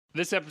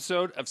This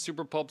episode of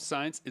Super Pulp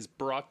Science is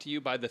brought to you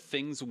by the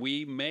things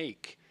we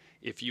make.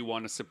 If you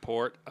want to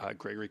support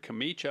Gregory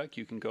Kamichuk,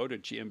 you can go to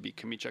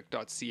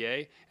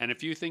gmbkamichuk.ca. And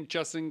if you think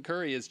Justin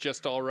Curry is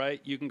just all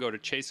right, you can go to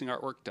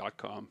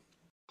chasingartwork.com.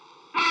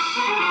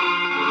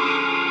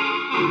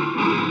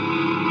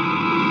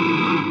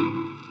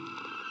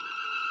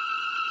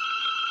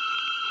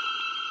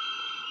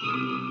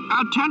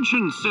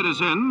 Attention,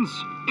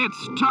 citizens.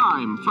 It's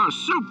time for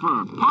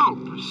Super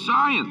Pulp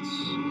Science.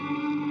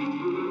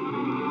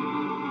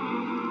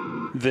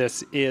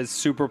 This is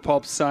Super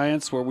Pulp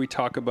Science, where we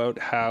talk about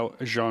how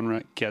a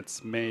genre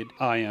gets made.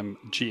 I am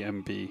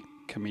GMB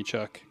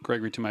Kamichuk.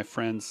 Gregory to my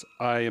friends.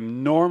 I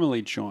am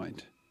normally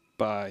joined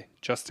by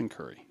Justin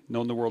Curry,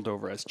 known the world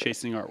over as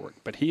Chasing Artwork,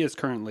 but he is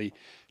currently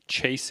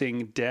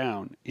chasing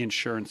down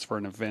insurance for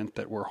an event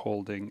that we're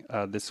holding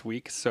this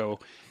week. So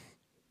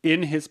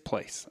in his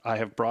place, I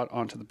have brought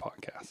onto the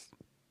podcast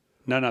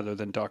none other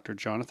than Dr.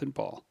 Jonathan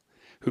Ball,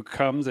 who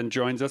comes and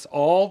joins us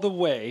all the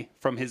way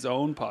from his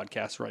own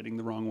podcast, Writing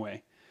the Wrong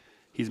Way.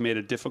 He's made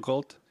a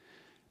difficult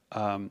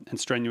and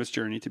strenuous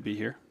journey to be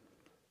here.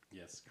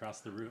 Yes, across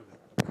the room.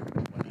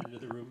 One end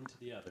of the room to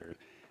the other.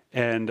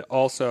 And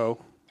also,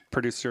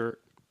 producer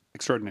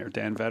extraordinaire,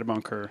 Dan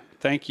Vadebonker.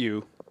 Thank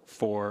you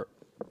for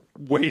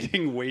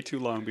waiting way too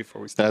long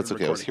before we started That's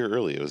okay. recording. I was here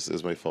early. It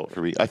was my fault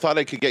for me. I thought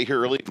I could get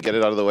here early and get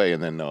it out of the way,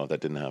 and then no,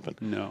 that didn't happen.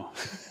 No.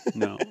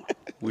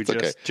 We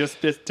okay.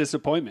 just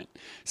disappointment.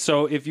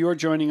 So if you are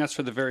joining us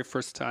for the very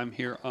first time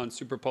here on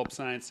Super Pulp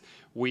Science,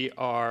 we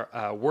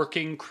are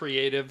working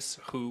creatives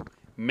who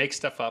make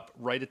stuff up,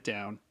 write it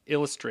down,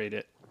 illustrate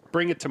it,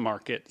 bring it to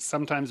market.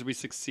 Sometimes we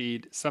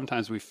succeed,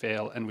 sometimes we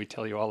fail, and we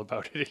tell you all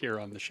about it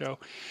here on the show.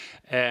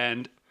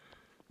 And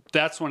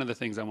that's one of the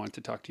things I wanted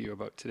to talk to you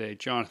about today,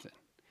 Jonathan.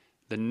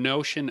 The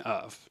notion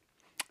of,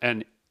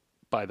 and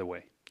by the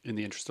way, in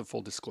the interest of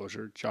full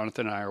disclosure,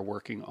 Jonathan and I are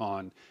working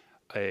on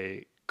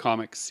a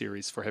comic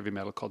series for heavy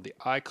metal called The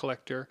Eye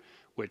Collector,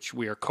 which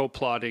we are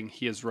co-plotting.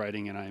 He is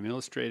writing and I am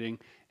illustrating,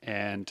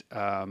 and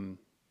a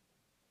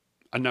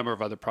number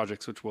of other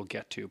projects which we'll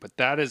get to. But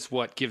that is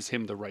what gives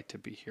him the right to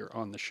be here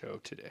on the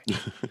show today.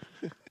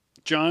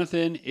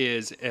 Jonathan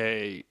is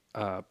a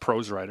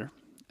prose writer,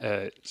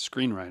 a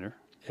screenwriter,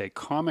 a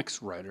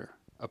comics writer,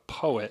 a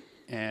poet,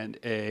 and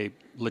a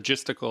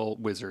logistical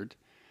wizard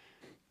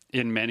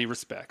in many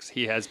respects.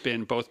 He has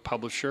been both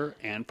publisher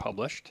and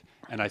published,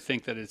 and I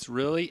think that it's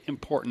really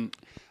important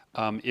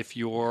if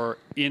you're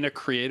in a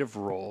creative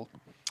role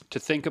to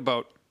think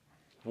about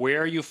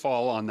where you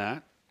fall on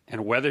that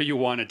and whether you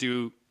want to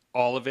do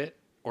all of it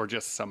or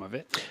just some of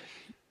it.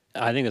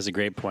 I think that's a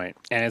great point.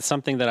 And it's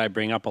something that I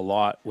bring up a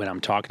lot when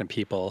I'm talking to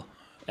people,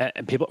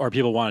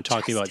 people want to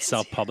talk to me about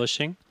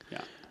self-publishing.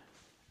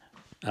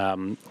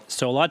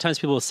 So a lot of times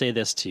people will say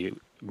this to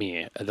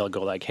me. They'll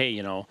go like, hey,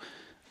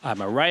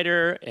 I'm a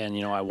writer and,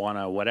 I want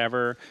to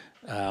whatever.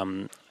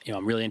 I'm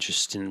really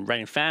interested in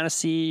writing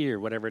fantasy or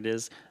whatever it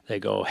is. They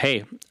go,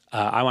 hey,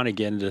 I want to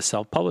get into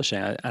self-publishing.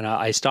 And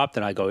I stopped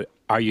and I go,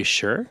 are you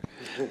sure?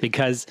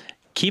 Because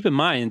keep in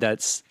mind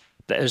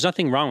there's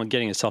nothing wrong with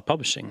getting into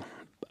self-publishing.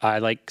 I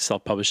like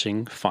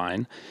self-publishing,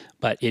 fine,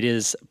 but it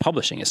is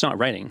publishing. It's not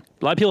writing.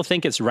 A lot of people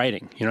think it's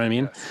writing. You know what I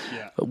mean? Yes,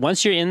 yeah. But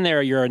once you're in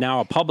there, you're now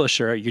a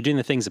publisher. You're doing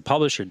the things a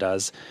publisher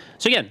does.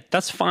 So again,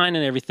 that's fine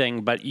and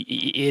everything, but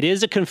it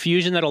is a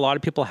confusion that a lot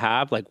of people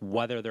have, like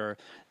whether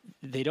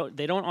they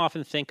don't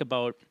often think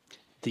about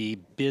the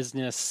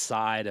business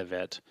side of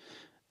it,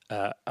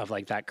 of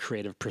like that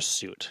creative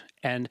pursuit.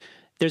 And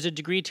there's a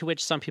degree to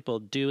which some people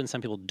do and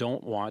some people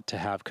don't want to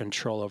have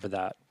control over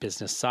that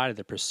business side of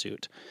the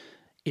pursuit.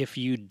 If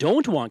you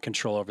don't want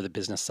control over the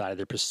business side of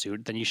the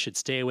pursuit, then you should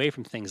stay away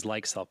from things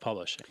like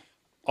self-publishing.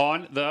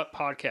 On the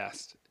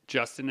podcast,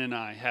 Justin and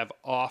I have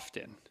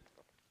often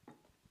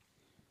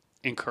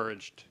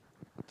encouraged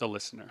the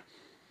listener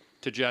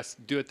to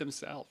just do it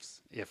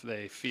themselves if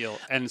they feel.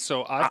 And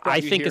so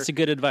I think it's a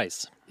good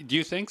advice. Do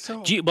you think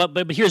so?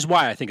 But here's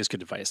why I think it's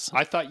good advice.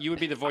 I thought you would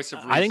be the voice of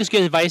reason. I think it's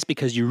good advice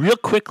because you real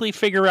quickly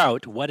figure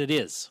out what it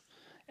is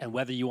and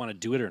whether you want to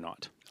do it or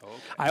not. Okay.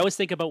 I always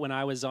think about when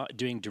I was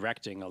doing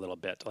directing a little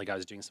bit, like I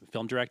was doing some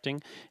film directing,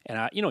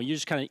 and you're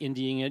just kind of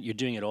indieing it. You're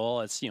doing it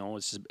all. It's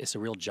it's a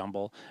real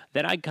jumble.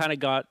 Then I kind of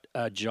got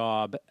a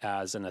job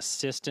as an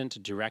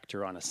assistant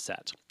director on a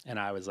set, and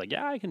I was like,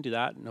 yeah, I can do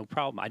that, no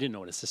problem. I didn't know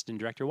what assistant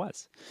director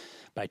was,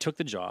 but I took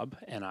the job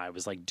and I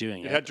was like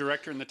doing it. You had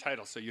director in the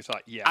title, so you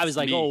thought, yes. I was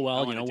like, me. oh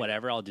well, that.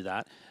 whatever, I'll do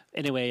that.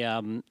 Anyway,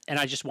 and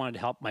I just wanted to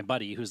help my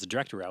buddy, who's the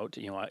director, out.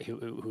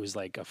 Who's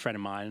like a friend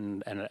of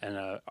mine and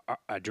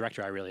a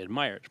director I really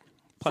admired.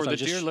 Plus, For the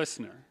dear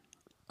listener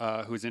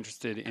who's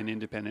interested in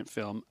independent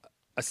film,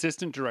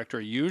 assistant director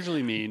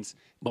usually means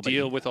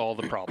deal with all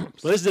the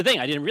problems. Well, this is the thing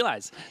I didn't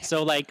realize.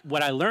 So, like,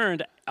 what I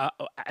learned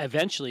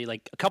eventually,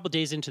 like a couple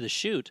days into the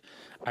shoot,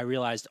 I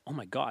realized, oh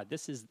my God,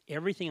 this is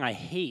everything I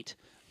hate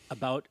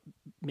about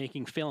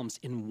making films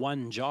in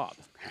one job.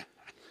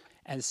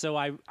 And so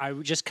I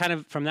just kind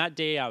of, from that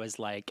day, I was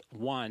like,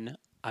 one,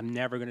 I'm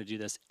never going to do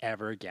this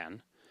ever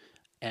again.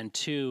 And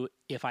two,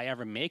 if I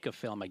ever make a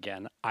film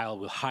again, I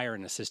will hire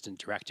an assistant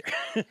director.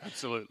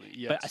 Absolutely.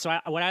 Yes. But so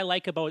what I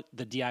like about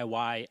the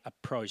DIY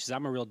approach, because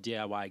I'm a real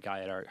DIY guy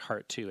at our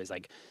heart too, is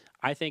like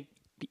I think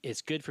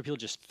it's good for people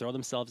to just throw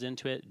themselves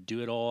into it,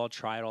 do it all,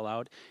 try it all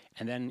out,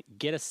 and then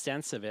get a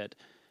sense of it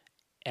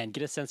and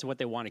get a sense of what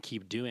they want to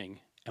keep doing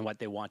and what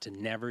they want to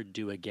never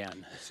do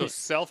again. So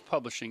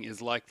self-publishing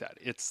is like that.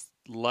 It's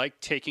like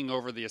taking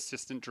over the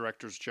assistant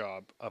director's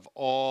job of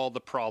all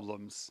the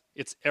problems.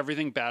 It's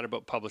everything bad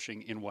about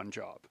publishing in one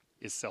job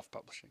is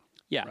self-publishing.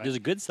 Yeah, right? there's a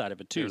good side of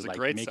it too, There's a like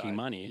great making side,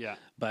 money. yeah.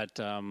 But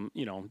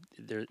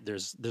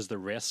there's the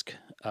risk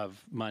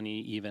of money,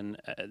 even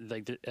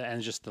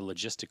and just the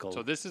logistical.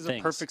 So this is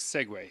things. a perfect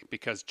segue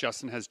because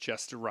Justin has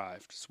just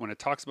arrived. So when it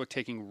talks about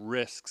taking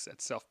risks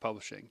at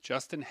self-publishing,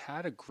 Justin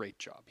had a great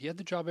job. He had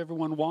the job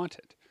everyone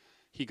wanted.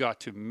 He got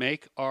to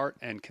make art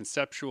and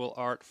conceptual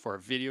art for a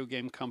video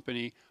game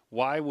company.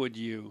 Why would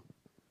you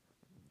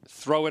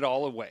throw it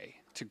all away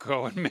to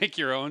go and make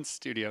your own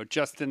studio?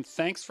 Justin,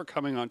 thanks for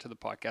coming onto the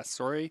podcast.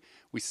 Sorry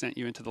we sent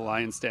you into the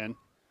lion's den.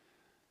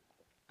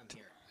 I'm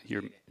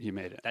here. You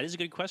made it. That is a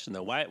good question,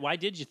 though. Why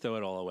did you throw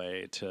it all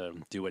away to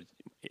do what,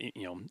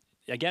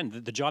 again,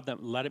 the job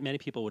that many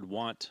people would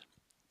want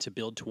to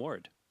build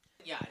toward?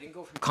 Yeah, I didn't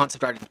go from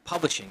concept art to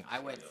publishing. I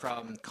went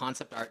from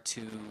concept art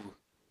to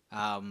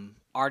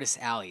Artist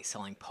Alley,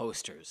 selling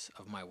posters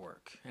of my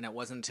work. And it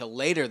wasn't until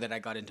later that I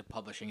got into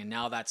publishing, and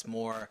now that's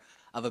more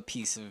of a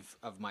piece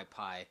of my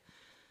pie.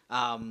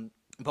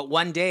 But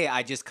one day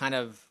I just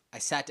I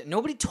sat down.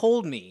 Nobody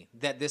told me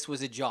that this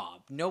was a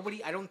job.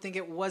 I don't think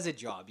it was a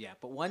job yet.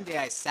 But one day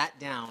I sat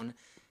down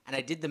and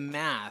I did the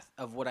math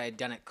of what I had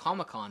done at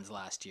Comic-Cons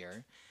last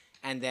year,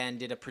 and then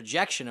did a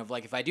projection of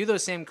like, if I do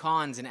those same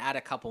cons and add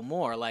a couple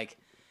more, like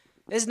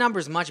this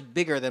number's much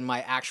bigger than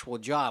my actual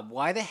job.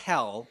 Why the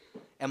hell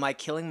am I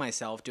killing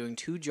myself doing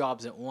two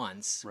jobs at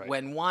once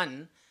when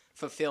one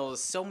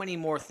fulfills so many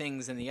more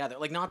things than the other?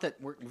 Like, not that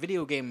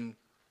video game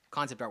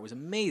concept art was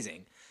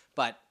amazing,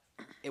 but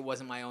it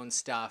wasn't my own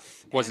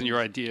stuff. Wasn't your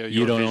idea. You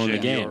your don't own the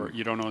vision, game.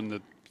 You don't own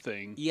the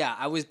thing. Yeah,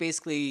 I was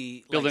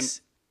basically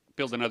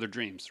Building other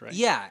dreams, right?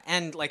 Yeah,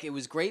 and like it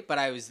was great, but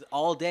I was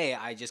all day.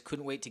 I just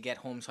couldn't wait to get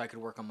home so I could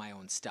work on my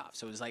own stuff.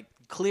 So it was like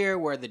clear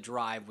where the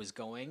drive was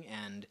going,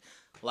 and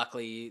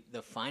luckily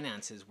the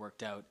finances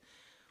worked out.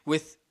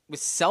 With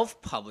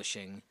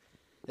self-publishing,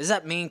 there's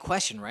that main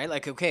question, right?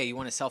 Like, okay, you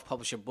want to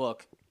self-publish a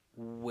book.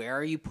 Where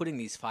are you putting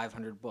these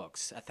 500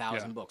 books,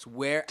 1,000 books?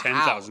 Where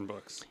 10,000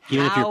 books.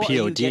 Even if How you're are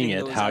you PODing getting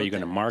it, those how are out you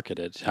going to there? market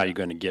it? How are you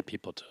going to get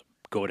people to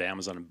go to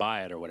Amazon and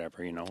buy it or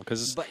whatever,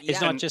 Because But,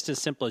 it's yeah, not just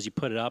as simple as you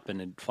put it up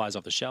and it flies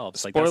off the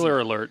shelves. Like Spoiler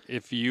alert,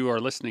 if you are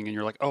listening and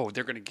you're like, oh,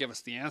 they're going to give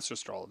us the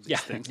answers to all of these Yeah.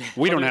 things.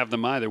 We don't have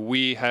them either.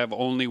 We have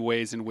only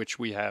ways in which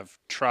we have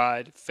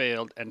tried,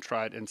 failed,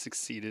 and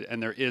succeeded.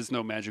 And there is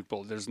no magic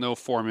bullet. There's no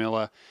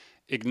formula.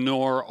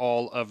 Ignore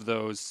all of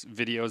those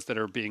videos that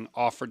are being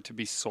offered to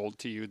be sold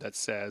to you that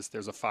says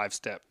there's a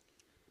 5-step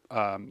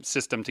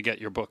system to get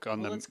your book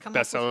on Well, the let's come up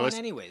with bestseller one list.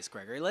 anyways,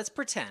 Gregory. Let's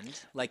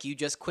pretend like you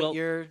just quit Well-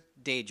 your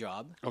day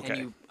job Okay. and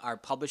you are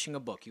publishing a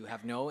book. You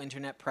have no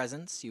internet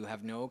presence. You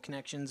have no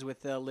connections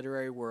with the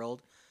literary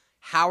world.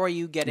 How are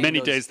you getting Many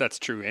those... days that's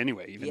true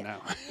anyway, even Yeah.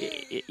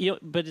 now.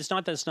 But it's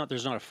not that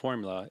there's not a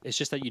formula. It's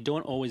just that you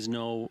don't always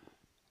know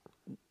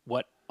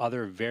what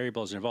other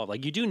variables are involved.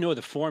 Like you do know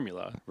the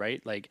formula,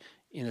 right? Like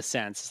in a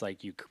sense, it's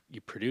like you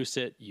produce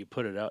it, you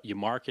put it out, you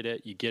market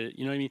it, you get it.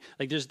 You know what I mean?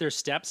 Like there's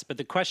steps, but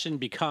the question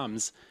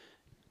becomes,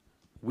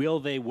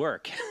 will they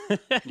work?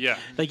 Yeah.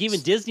 Like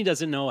even Disney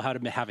doesn't know how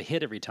to have a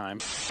hit every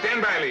time.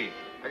 Stand by, Lee.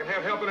 I can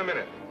have help in a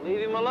minute. Leave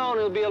him alone.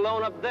 He'll be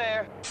alone up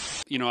there.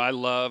 You know, I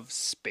love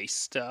space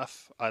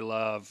stuff. I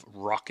love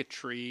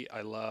rocketry.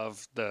 I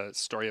love the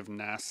story of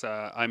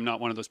NASA. I'm not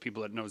one of those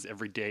people that knows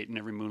every date and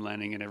every moon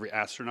landing and every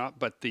astronaut,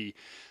 but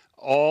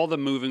all the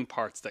moving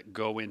parts that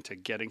go into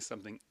getting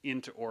something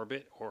into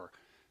orbit, or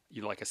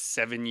like a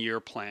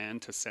 7-year plan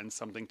to send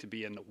something to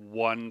be in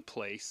one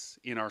place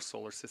in our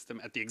solar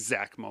system at the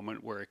exact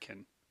moment where it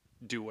can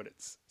do what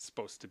it's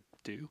supposed to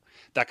do.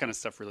 That kind of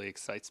stuff really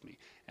excites me.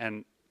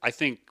 And I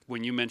think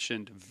when you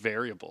mentioned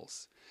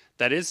variables,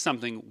 that is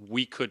something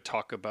we could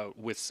talk about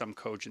with some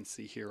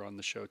cogency here on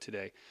the show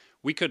today.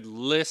 We could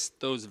list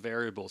those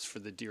variables for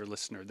the dear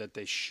listener that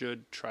they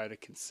should try to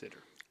consider.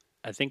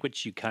 I think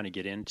what you kind of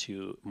get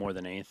into more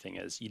than anything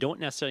is you don't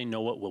necessarily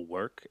know what will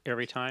work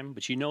every time,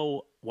 but you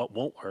know what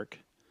won't work.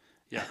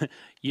 Yeah.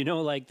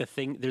 Like the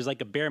thing, there's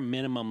like a bare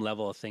minimum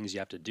level of things you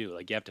have to do.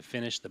 Like you have to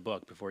finish the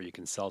book before you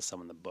can sell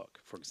someone the book,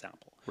 for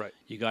example. Right.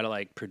 You got to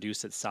like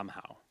produce it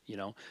somehow,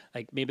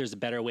 like maybe there's a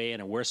better way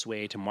and a worse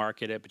way to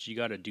market it, but you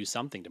got to do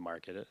something to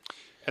market it.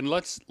 And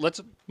let's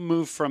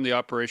move from the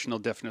operational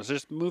definition.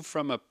 Just move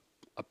from a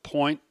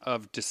point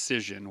of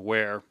decision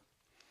where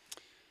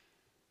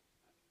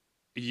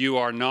you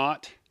are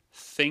not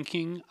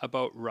thinking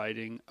about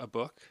writing a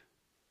book,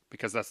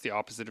 because that's the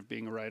opposite of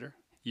being a writer.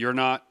 You're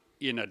not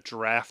in a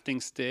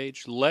drafting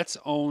stage. Let's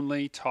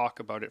only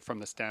talk about it from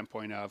the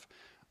standpoint of,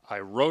 I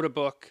wrote a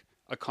book,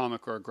 a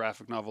comic or a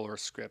graphic novel or a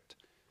script.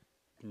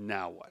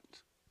 Now what?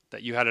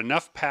 that you had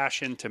enough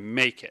passion to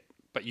make it,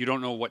 but you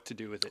don't know what to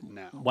do with it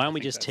now. Why don't I we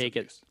think just that's take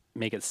abuse. it,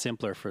 make it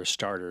simpler for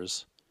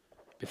starters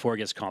before it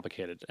gets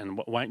complicated? And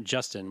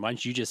Justin, why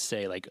don't you just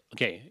say, like,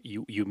 okay,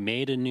 you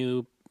made a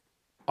new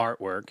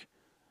artwork.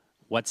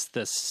 What's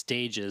the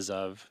stages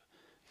of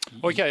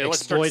Okay, let's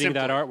start exploiting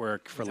that simple.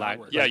 artwork for lack?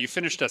 Yeah, you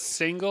finished a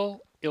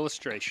single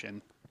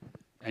illustration,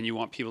 and you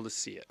want people to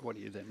see it. What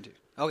do you then do?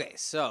 Okay,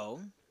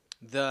 so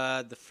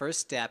the first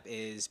step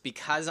is,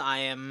 because I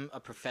am a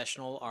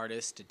professional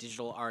artist, a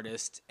digital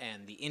artist,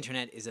 and the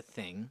internet is a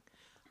thing,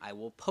 I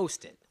will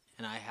post it.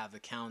 And I have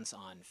accounts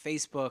on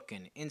Facebook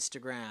and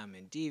Instagram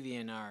and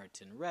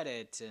DeviantArt and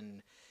Reddit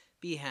and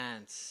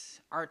Behance,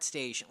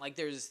 ArtStation. Like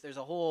there's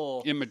a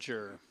whole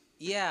Imager,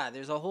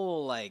 there's a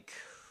whole like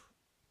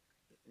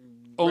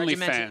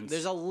OnlyFans.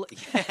 There's a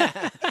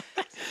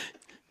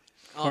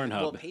Pornhub.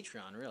 well,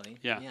 Patreon, really.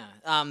 Yeah.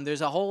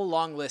 There's a whole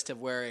long list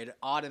of where it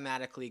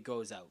automatically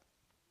goes out,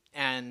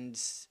 and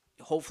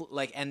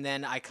hopefully, and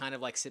then I kind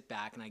of like sit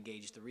back and I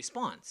gauge the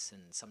response,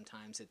 and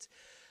sometimes it's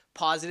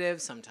positive,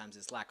 sometimes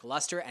it's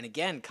lackluster, and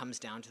again comes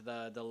down to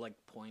the like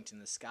point in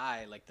the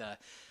sky, like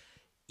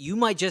you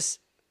might just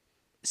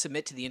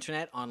submit to the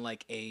internet on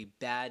like a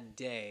bad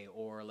day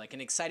or like an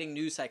exciting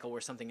news cycle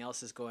where something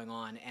else is going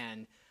on,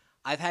 and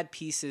I've had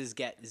pieces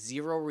get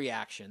 0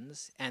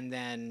 reactions and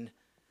then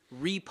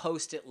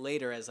repost it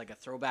later as like a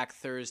throwback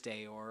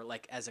Thursday or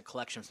like as a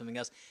collection of something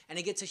else, and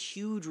it gets a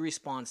huge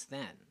response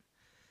then.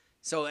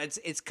 So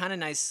it's kind of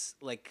nice,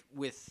 like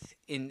with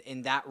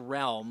in that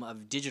realm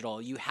of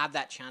digital, you have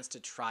that chance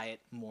to try it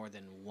more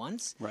than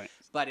once. Right.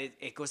 But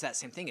it goes that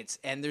same thing.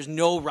 And there's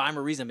no rhyme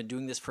or reason. I've been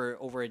doing this for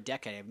over a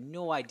decade. I have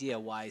no idea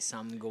why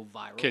some go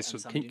viral. Okay, so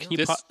and some Can do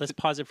you not. let's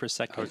pause it for a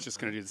second. I was just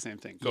going to do the same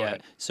thing. Go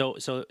ahead. So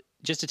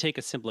just to take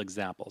a simple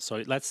example.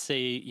 So let's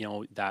say,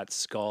 that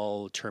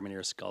skull,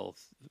 Terminator skull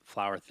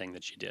flower thing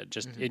that you did.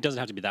 Just it doesn't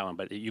have to be that one,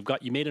 but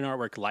you made an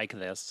artwork like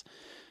this.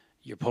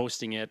 You're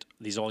posting it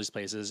all these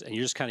places, and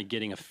you're just kind of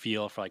getting a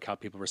feel for like how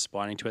people are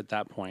responding to it at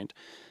that point.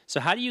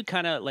 So how do you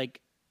kind of like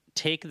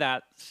take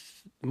that,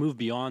 move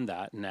beyond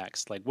that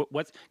next? Like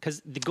what's,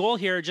 because the goal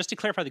here, just to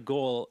clarify the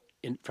goal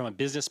from a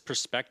business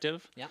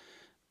perspective. Yeah.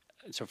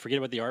 So forget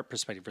about the art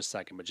perspective for a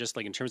second, but just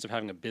like in terms of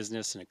having a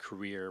business and a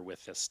career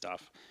with this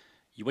stuff,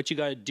 what you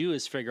got to do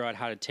is figure out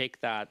how to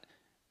take that.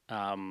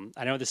 I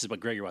know this is what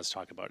Gregory wants to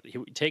talk about.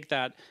 Take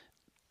that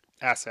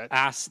Asset.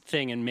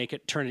 thing and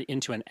turn it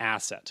into an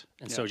asset.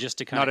 And so just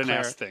to kind Not of an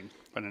ass thing,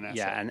 but an asset.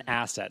 Yeah, an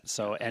asset.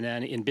 So, and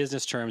then in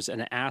business terms,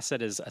 an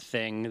asset is a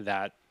thing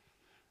that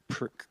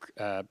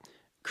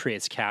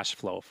creates cash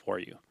flow for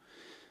you.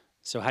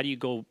 So how do you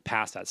go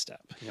past that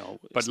step?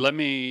 But let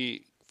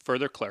me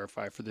further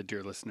clarify for the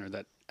dear listener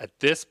that at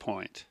this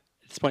point,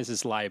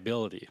 it's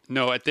liability.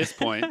 no, at this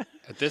point,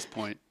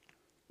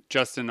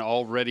 Justin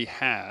already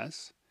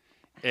has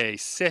a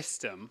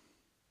system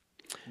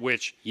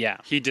which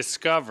he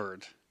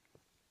discovered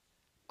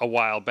a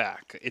while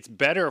back. It's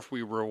better if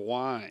we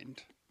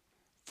rewind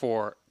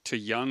to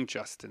young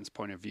Justin's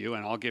point of view,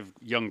 and I'll give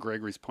young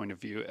Gregory's point of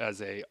view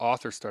as a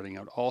author starting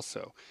out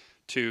also,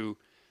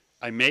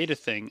 I made a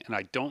thing and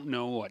I don't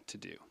know what to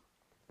do.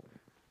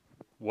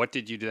 What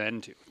did you then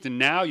do? Then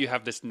now you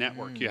have this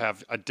network. You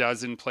have a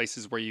dozen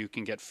places where you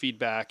can get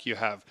feedback. You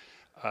have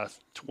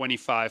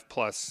 25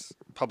 plus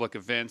public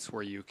events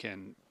where you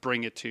can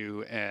bring it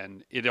to,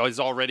 and it is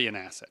already an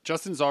asset.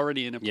 Justin's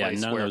already in a place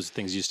none where of those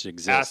things used to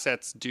exist.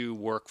 assets do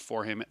work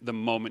for him the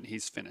moment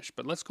he's finished.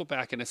 But let's go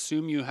back and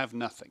assume you have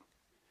nothing.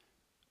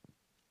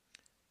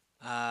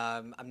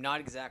 I'm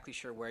not exactly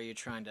sure where you're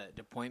trying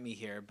to point me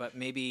here, but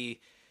maybe,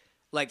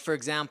 like for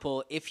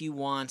example, if you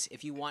want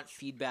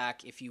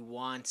feedback, if you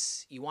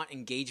want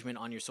engagement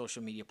on your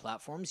social media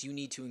platforms, you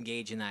need to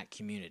engage in that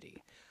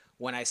community.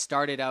 When I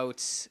started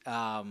out,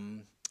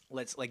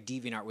 like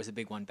DeviantArt was a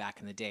big one back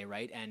in the day,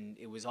 right? And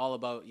it was all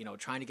about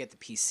trying to get the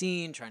piece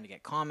seen, trying to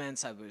get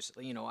comments. I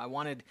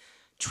wanted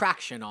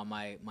traction on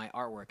my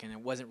artwork, and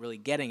it wasn't really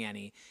getting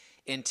any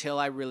until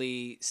I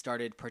really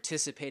started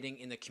participating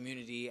in the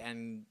community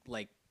and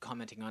like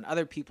commenting on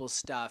other people's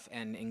stuff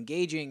and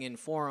engaging in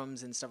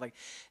forums and stuff like.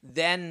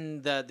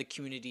 Then the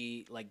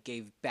community like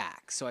gave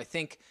back. So I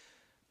think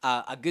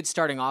a good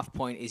starting off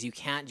point is you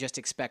can't just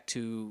expect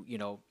to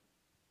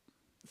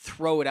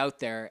throw it out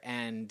there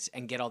and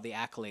get all the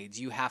accolades.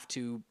 You have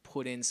to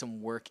put in some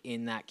work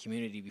in that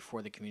community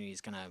before the community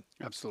is going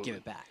to give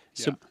it back.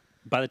 So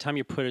by the time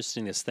you're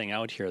putting this thing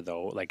out here,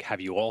 though, like,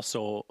 have you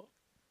also,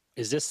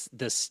 is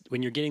this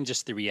when you're getting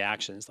just the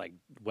reactions, like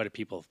what do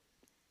people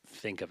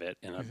think of it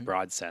in a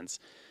broad sense?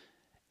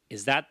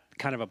 Is that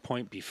kind of a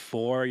point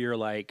before you're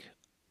like,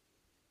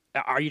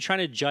 are you trying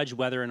to judge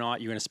whether or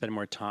not you're going to spend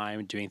more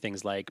time doing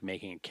things like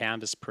making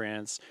canvas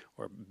prints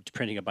or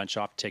printing a bunch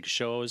off to take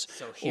shows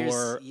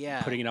or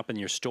putting it up in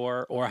your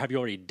store? Or have you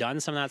already done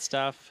some of that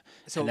stuff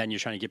and then you're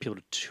trying to get people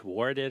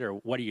toward it? Or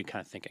what are you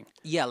kind of thinking?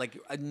 Yeah, like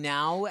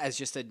now as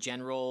just a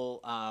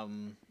general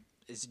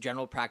is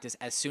general practice.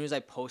 As soon as I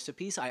post a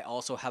piece, I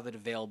also have it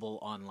available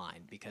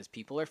online because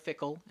people are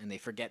fickle and they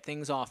forget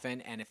things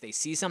often. And if they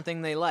see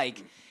something they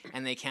like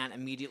and they can't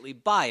immediately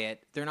buy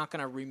it, they're not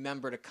going to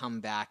remember to come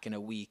back in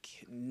a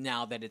week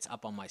now that it's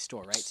up on my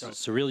store, right?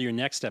 So really your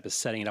next step is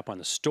setting it up on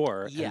the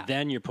store, and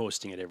then you're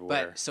posting it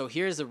everywhere. But so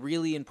here's a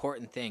really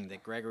important thing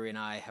that Gregory and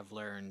I have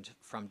learned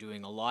from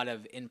doing a lot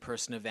of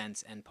in-person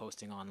events and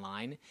posting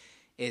online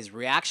is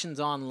reactions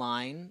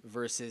online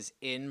versus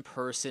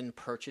in-person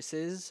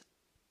purchases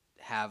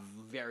have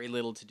very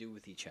little to do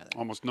with each other.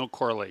 Almost no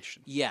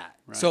correlation. Yeah.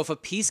 Right. So if a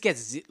piece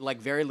gets like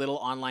very little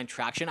online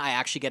traction, I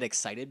actually get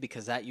excited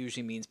because that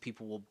usually means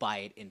people will buy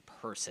it in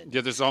person.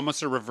 Yeah, there's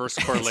almost a reverse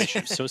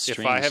correlation. So strange.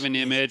 If I have an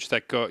image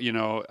that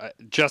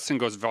Justin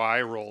goes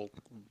viral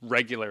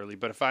regularly,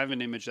 but if I have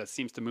an image that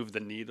seems to move the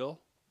needle,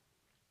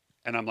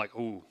 and I'm like,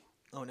 ooh,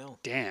 oh no,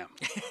 damn,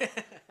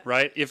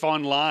 right? If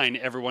online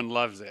everyone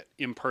loves it,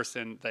 in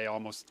person they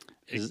almost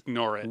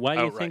ignore it. Why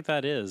do you outright. think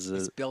that is?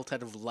 It's built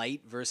out of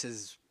light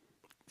versus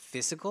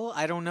physical?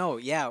 I don't know.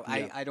 Yeah.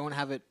 I don't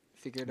have it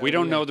figured out. We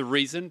don't know the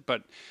reason,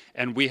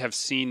 and we have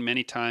seen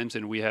many times,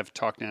 and we have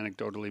talked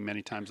anecdotally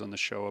many times on the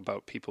show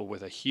about people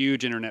with a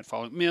huge internet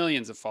following,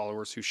 millions of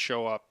followers who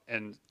show up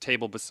and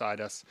table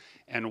beside us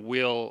and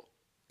will,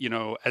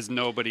 as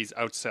nobody's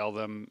outsell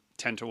them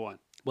 10 to 1.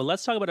 Well,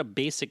 let's talk about a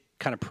basic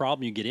kind of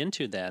problem you get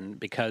into then,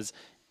 because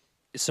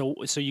so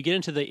you get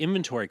into the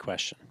inventory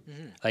question.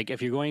 Mm-hmm. Like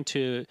if you're going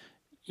to,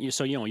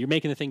 you're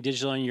making the thing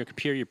digital on your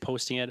computer, you're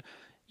posting it,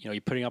 you're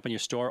putting it up on your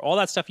store, all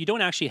that stuff. You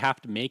don't actually have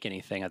to make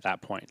anything at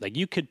that point. Like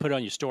you could put it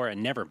on your store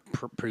and never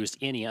produce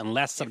any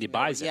unless somebody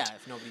buys it. Yeah,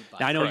 if nobody buys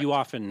it. Now, I know you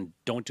often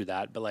don't do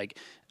that, but like,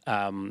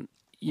 how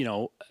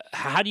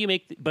do you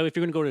make? But if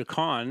you're going to go to a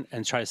con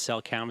and try to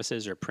sell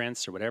canvases or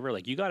prints or whatever,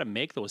 like you got to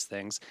make those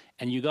things,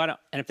 and and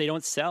if they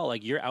don't sell,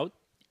 like you're out.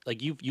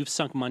 Like you've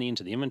sunk money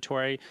into the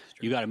inventory.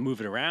 You got to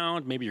move it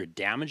around. Maybe you're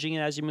damaging it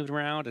as you move it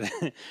around,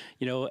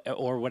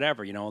 or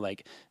whatever.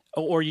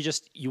 Or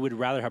you would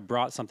rather have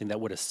brought something that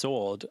would have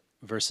sold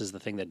versus the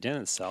thing that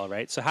didn't sell,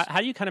 right? So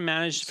how do you kind of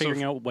manage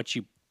figuring out what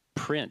you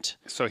print?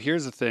 So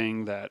here's the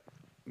thing that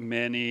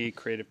many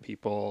creative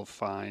people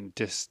find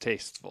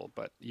distasteful,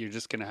 but you're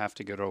just going to have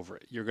to get over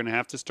it. You're going to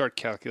have to start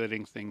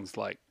calculating things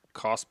like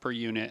cost per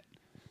unit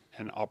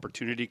and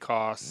opportunity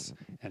costs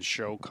and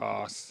show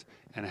costs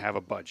and have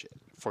a budget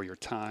for your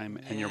time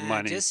and your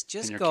money just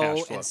and your go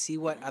cash flow. And see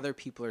what other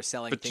people are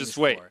selling but things just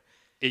wait. for.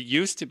 It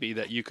used to be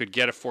that you could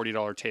get a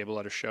 $40 table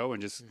at a show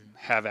and just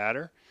have at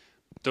her.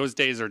 Those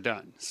days are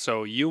done.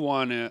 So you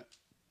want to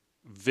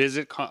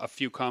visit a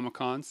few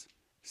Comic-Cons,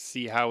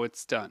 see how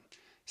it's done,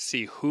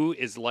 see who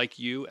is like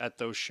you at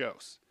those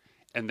shows,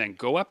 and then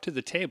go up to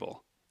the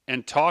table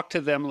and talk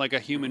to them like a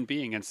human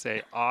being and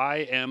say,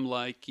 I am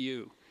like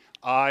you.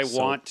 I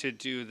want to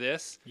do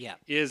this. Yeah,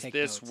 is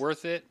this notes.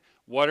 Worth it?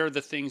 What are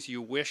the things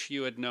you wish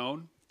you had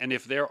known? And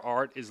if their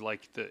art is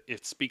like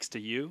it speaks to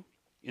you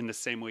in the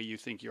same way you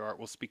think your art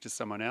will speak to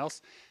someone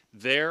else,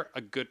 they're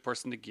a good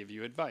person to give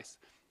you advice.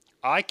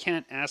 I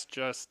can't ask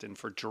Justin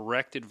for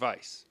direct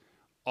advice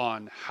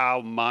on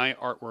how my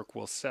artwork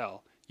will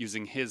sell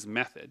using his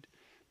method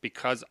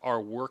because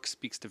our work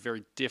speaks to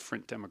very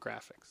different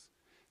demographics.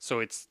 So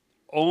it's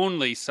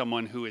only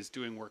someone who is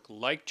doing work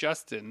like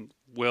Justin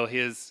will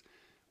his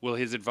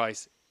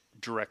advice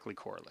directly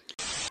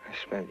correlate. I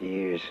spent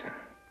years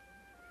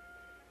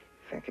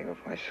thinking of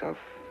myself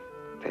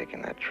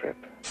taking that trip.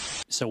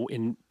 So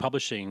in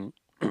publishing,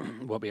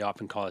 what we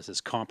often call is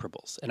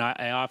comparables. And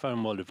I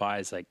often will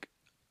advise like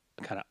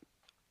kind of,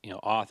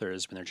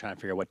 authors when they're trying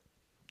to figure out what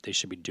they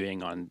should be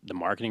doing on the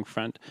marketing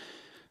front.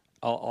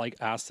 I'll like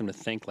ask them to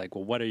think like,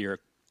 well, what are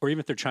or even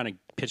if they're trying to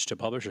pitch to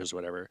publishers or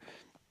whatever,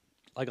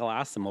 like I'll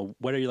ask them, well,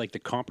 what are like the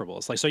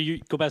comparables? Like, so you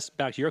go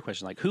back to your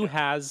question, like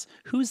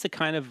who's the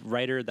kind of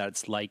writer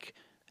that's like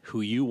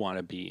who you want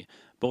to be,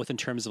 both in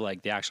terms of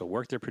like the actual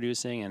work they're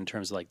producing and in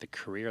terms of like the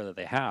career that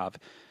they have.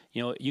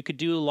 You could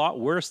do a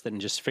lot worse than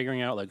just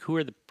figuring out like who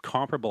are the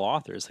comparable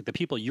authors, like the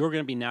people you're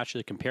going to be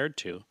naturally compared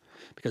to,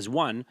 because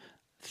one,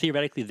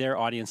 theoretically their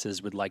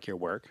audiences would like your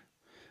work,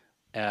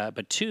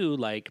 but two,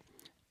 like,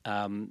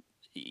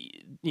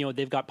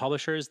 they've got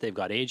publishers, they've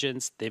got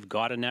agents, they've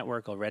got a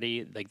network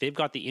already, like they've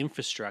got the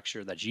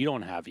infrastructure that you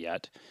don't have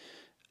yet.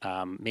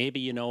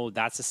 Maybe,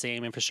 that's the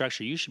same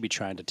infrastructure you should be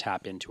trying to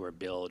tap into or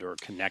build or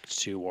connect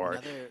to,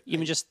 or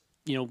even just,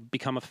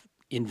 become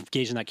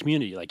engage in that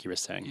community, like you were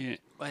saying. Yeah.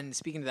 And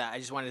speaking of that, I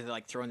just wanted to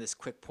like throw in this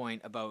quick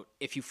point about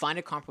if you find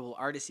a comparable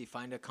artist, you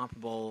find a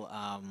comparable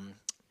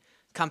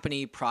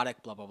company,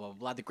 product, blah, blah, blah,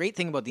 blah. The great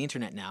thing about the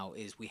internet now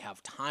is we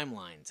have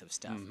timelines of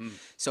stuff. Mm-hmm.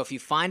 So if you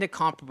find a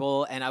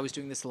comparable, and I was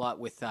doing this a lot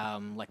with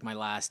like my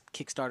last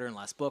Kickstarter and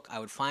last book, I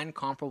would find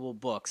comparable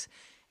books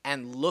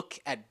and look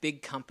at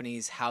big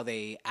companies, how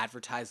they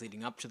advertise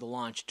leading up to the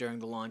launch, during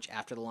the launch,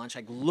 after the launch.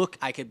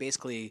 I could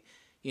basically,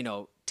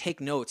 take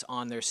notes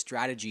on their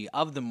strategy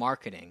of the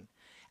marketing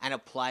and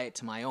apply it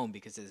to my own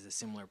because it's a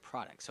similar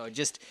product. So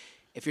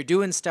if you're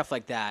doing stuff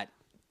like that,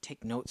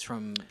 take notes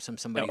from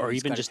somebody, or who's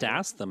even got just it.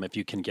 ask them if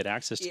you can get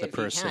access to Yeah, the if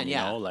you person. can, You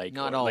yeah. know, like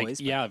Not like, always,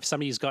 but- yeah. If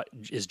somebody's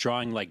is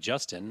drawing like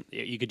Justin,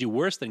 you could do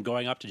worse than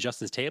going up to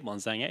Justin's table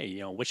and saying, "Hey, you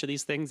know, which of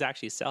these things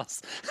actually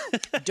sells?"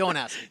 Don't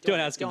ask. Don't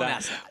ask him Don't that.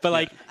 ask that. But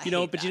like, I you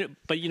know, hate but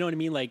that. you know what I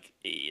mean. Like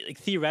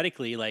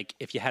theoretically, like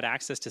if you had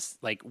access to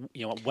like,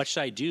 you know, what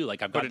should I do?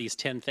 Like I've got these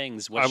 10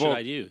 things. What should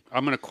I do?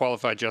 I'm going to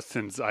qualify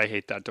Justin's. I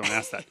hate that. Don't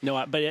ask that.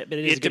 No, but it is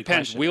a It good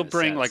depends. question We'll in a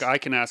bring, like, sense. I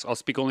can ask, I'll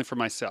speak only for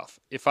myself.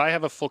 If I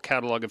have a full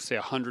catalog of, say,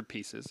 100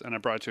 pieces, and I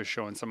brought it to a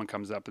show and someone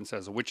comes up and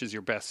says, which is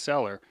your best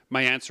seller?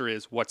 My answer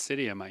is, what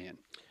city am I in?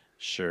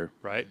 Sure.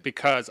 Right?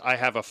 Because I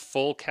have a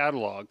full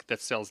catalog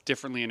that sells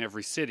differently in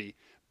every city,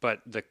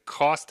 but the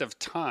cost of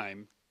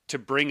time to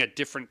bring a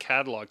different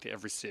catalog to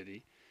every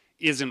city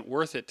isn't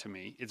worth it to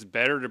me. It's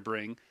better to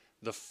bring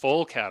the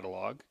full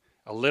catalog,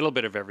 a little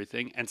bit of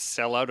everything, and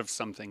sell out of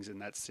some things in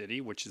that city,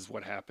 which is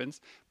what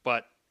happens.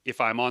 But if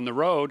I'm on the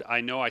road,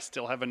 I know I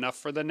still have enough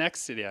for the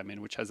next city I'm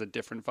in, which has a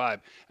different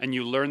vibe. And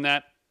you learn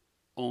that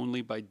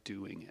only by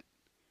doing it.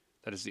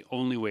 That is the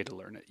only way to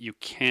learn it. You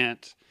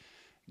can't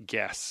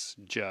guess,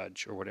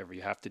 judge, or whatever.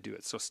 You have to do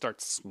it. So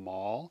start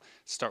small.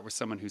 Start with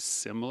someone who's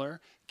similar.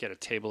 Get a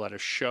table at a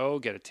show.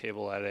 Get a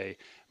table at a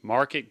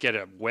market. Get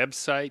a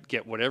website.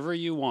 Get whatever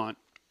you want.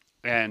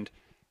 And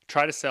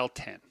try to sell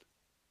 10.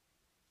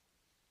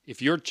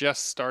 If you're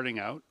just starting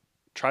out,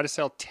 try to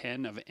sell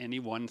 10 of any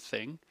one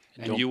thing.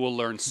 And you will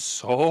learn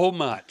so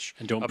much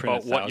And don't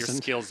print about what your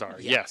 1,000. skills are.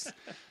 Yes.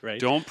 Right.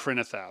 Don't print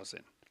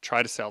 1,000.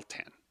 Try to sell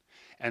 10.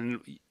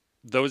 And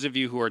those of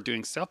you who are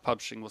doing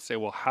self-publishing will say,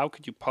 well, how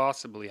could you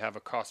possibly have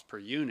a cost per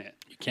unit?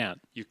 You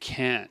can't. You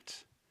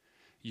can't.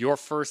 Your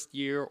first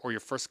year or your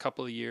first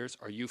couple of years,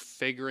 are you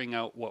figuring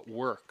out what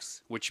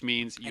works? Which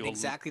means And you'll...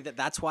 exactly that.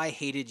 That's why I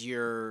hated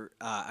your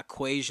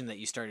equation that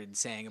you started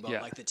saying about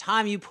Yeah. like the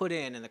time you put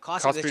in and the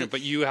cost cost of per it. unit, but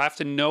you have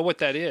to know what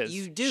that is.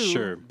 You do,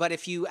 Sure. but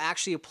if you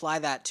actually apply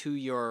that to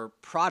your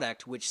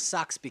product, which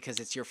sucks because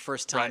it's your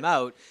first time Right.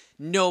 out,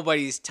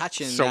 nobody's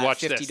touching So that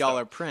watch this, $50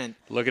 though. print.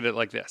 Look at it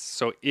like this.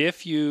 So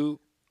if you,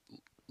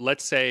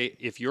 let's say,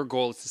 if your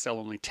goal is to sell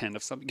only 10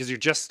 of something, because you're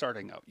just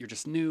starting out, you're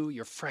just new,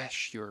 you're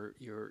fresh, you're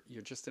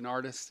just an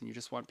artist, and you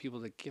just want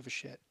people to give a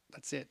shit.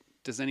 That's it.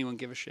 Does anyone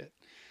give a shit?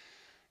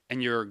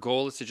 And your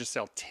goal is to just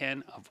sell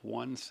 10 of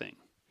one thing,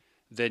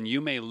 then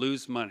you may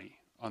lose money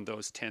on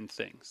those 10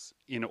 things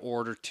in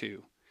order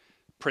to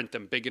print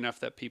them big enough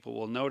that people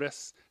will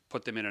notice,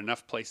 put them in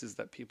enough places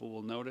that people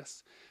will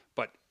notice.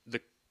 But the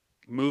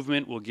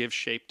movement will give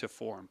shape to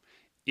form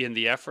in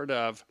the effort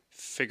of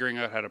figuring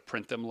out how to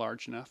print them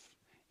large enough,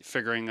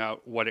 figuring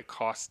out what it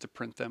costs to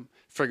print them,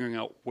 figuring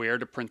out where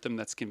to print them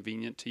that's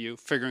convenient to you,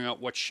 figuring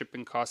out what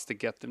shipping costs to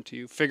get them to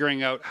you,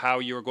 figuring out how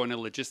you're going to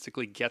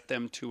logistically get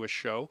them to a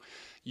show.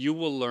 You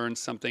will learn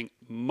something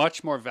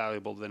much more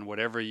valuable than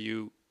whatever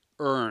you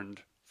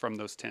earned from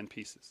those 10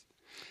 pieces.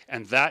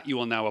 And that you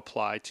will now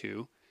apply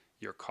to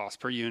your cost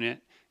per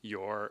unit,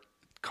 your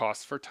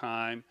cost for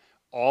time,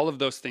 all of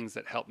those things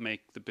that help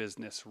make the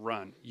business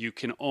run. You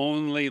can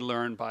only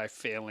learn by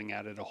failing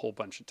at it a whole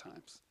bunch of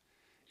times.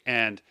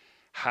 And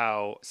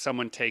how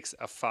someone takes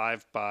a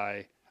 5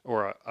 by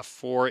or a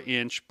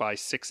 4-inch by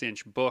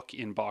 6-inch book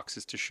in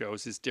boxes to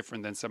shows is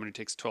different than someone who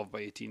takes 12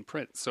 by 18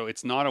 print. So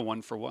it's not a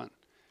 1-for-1,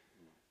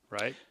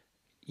 right?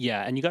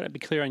 Yeah, and you got to be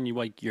clear on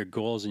like your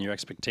goals and your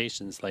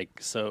expectations. Like,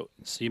 so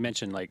you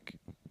mentioned like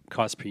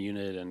cost per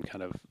unit and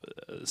kind of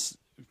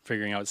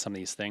figuring out some of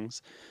these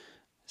things.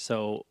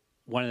 So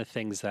one of the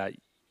things that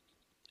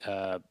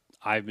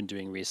I've been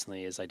doing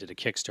recently is I did a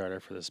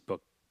Kickstarter for this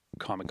book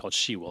comic called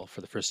She-Wolf,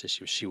 for the first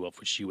issue of She-Wolf,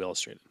 which you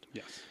illustrated.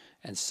 Yes.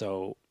 And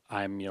so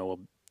I'm, you know,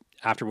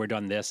 after we're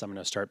done this, I'm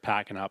going to start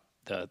packing up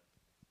the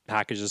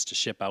packages to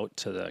ship out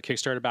to the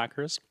Kickstarter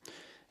backers.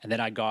 And then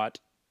I got,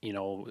 you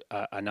know,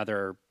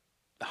 another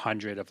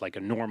 100 of like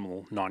a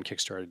normal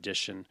non-Kickstarter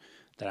edition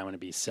that I'm going to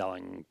be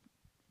selling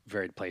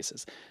varied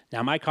places.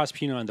 Now my cost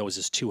per unit on those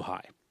is too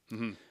high.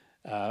 Mm-hmm.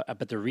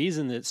 But the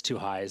reason that it's too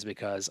high is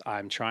because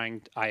I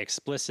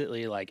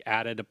explicitly like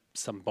added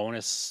some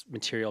bonus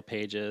material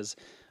pages.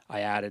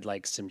 I added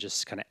like some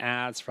just kind of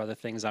ads for other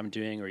things I'm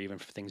doing or even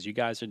for things you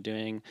guys are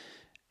doing.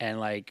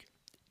 And like,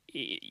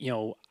 you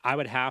know, I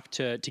would have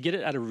to get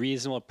it at a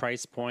reasonable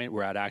price point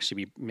where I'd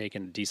actually be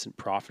making a decent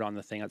profit on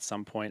the thing at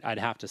some point. I'd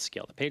have to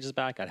scale the pages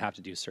back. I'd have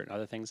to do certain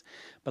other things.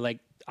 But like,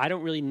 I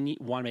don't really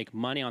want to make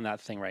money on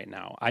that thing right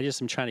now. I just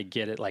am trying to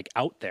get it like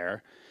out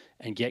there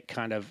and get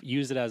kind of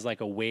use it as like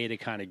a way to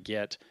kind of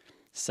get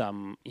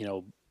some, you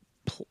know,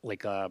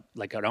 like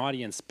an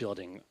audience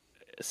building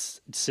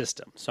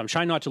system. So I'm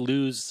trying not to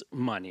lose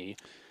money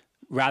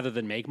rather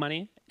than make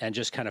money and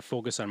just kind of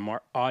focus on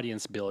more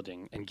audience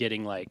building and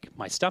getting like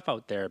my stuff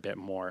out there a bit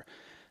more.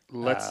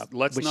 Let's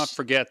not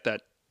forget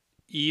that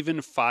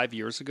even 5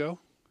 years ago,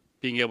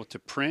 being able to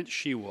print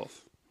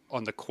She-Wolf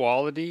on the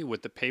quality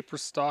with the paper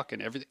stock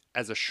and everything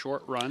as a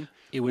short run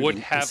would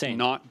have insane.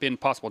 not been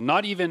possible.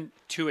 Not even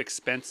too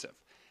expensive.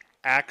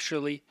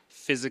 Actually,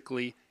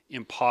 physically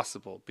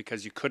impossible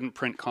because you couldn't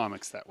print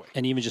comics that way.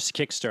 And even just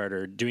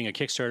Kickstarter, doing a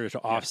Kickstarter to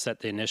offset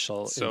the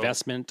initial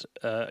investment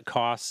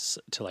costs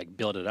to like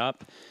build it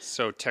up.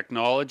 So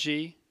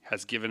technology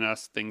has given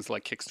us things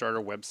like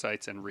Kickstarter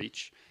websites and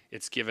reach.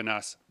 It's given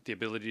us the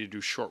ability to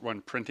do short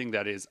run printing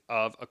that is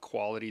of a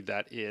quality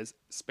that is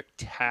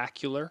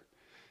spectacular.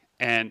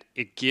 And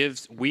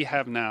we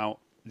have now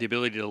the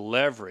ability to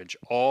leverage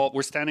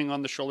we're standing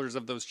on the shoulders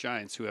of those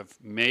giants who have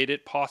made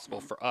it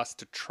possible for us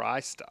to try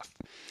stuff.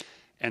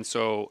 And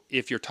so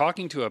if you're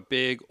talking to a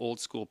big old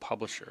school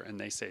publisher and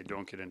they say,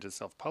 don't get into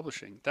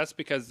self-publishing, that's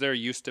because they're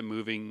used to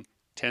moving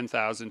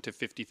 10,000 to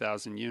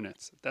 50,000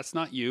 units. That's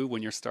not you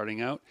when you're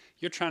starting out.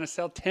 You're trying to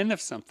sell 10 of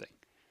something.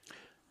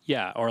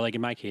 Yeah, or like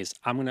in my case,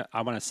 I want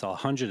to sell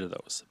 100 of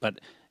those.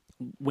 But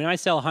when I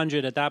sell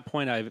 100, at that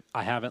point,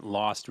 I haven't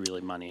lost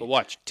really money. But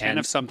watch, 10 And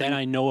of something. Then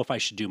I know if I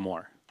should do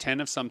more. 10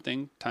 of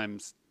something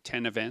times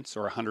 10 events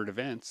or 100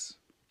 events.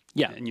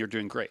 Yeah. And you're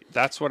doing great.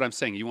 That's what I'm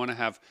saying. You want to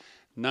have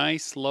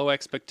nice, low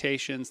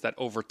expectations that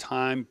over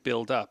time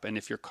build up. And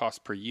if your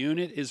cost per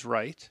unit is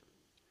right,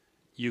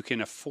 you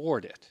can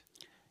afford it.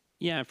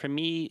 Yeah, for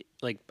me,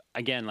 like,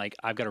 again, like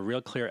I've got a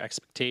real clear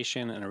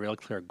expectation and a real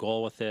clear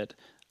goal with it.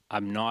 I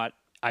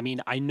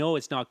know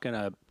it's not going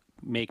to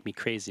make me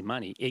crazy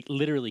money. It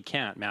literally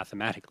can't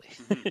mathematically.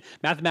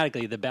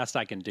 Mathematically, the best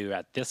I can do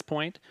at this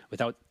point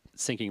without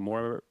sinking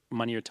more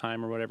money or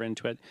time or whatever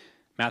into it,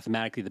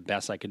 mathematically, the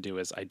best I could do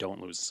is I don't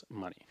lose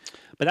money.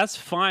 But that's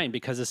fine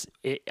because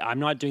I'm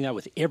not doing that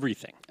with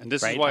everything. And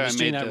this right? is why I'm just I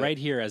doing made that right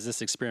here as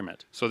this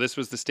experiment. So this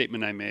was the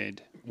statement I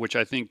made, which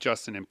I think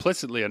Justin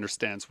implicitly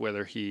understands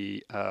whether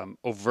he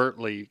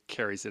overtly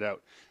carries it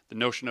out. The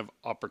notion of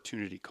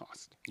opportunity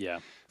cost. Yeah.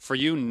 For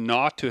you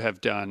not to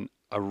have done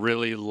a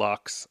really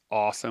luxe,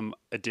 awesome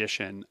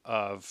edition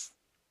of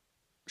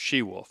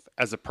She-Wolf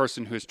as a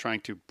person who is trying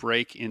to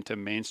break into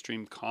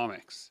mainstream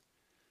comics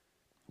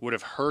would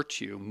have hurt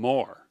you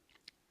more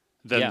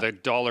than the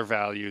dollar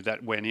value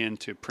that went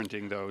into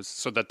printing those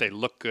so that they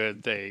look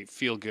good, they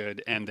feel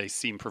good, and they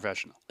seem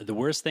professional. The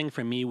worst thing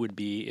for me would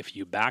be if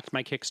you backed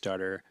my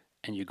Kickstarter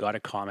and you got a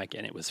comic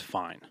and it was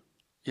fine.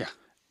 Yeah.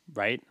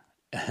 Right?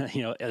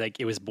 Like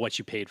it was what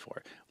you paid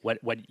for. What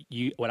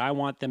I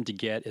want them to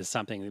get is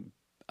something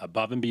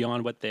above and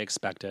beyond what they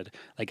expected.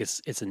 Like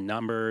it's a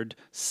numbered,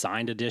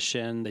 signed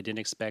edition they didn't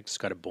expect. It's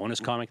got a bonus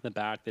comic in the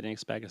back they didn't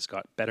expect. It's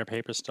got better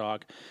paper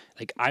stock.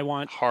 Like I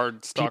want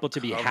hard stock people to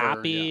be cover,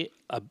 happy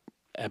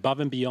above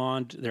and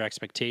beyond their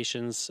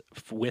expectations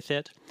with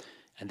it.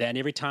 And then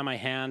every time I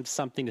hand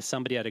something to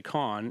somebody at a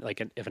con,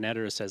 like if an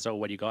editor says, "Oh,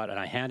 what do you got?" and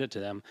I hand it to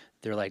them,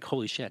 they're like,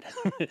 "Holy shit!"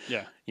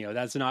 Yeah,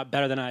 that's not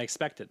better than I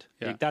expected.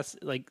 Yeah. Like, that's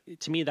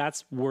to me,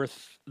 that's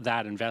worth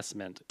that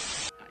investment.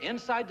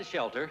 Inside the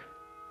shelter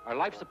are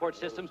life support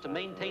systems to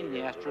maintain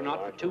the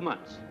astronaut for 2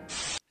 months.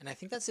 And I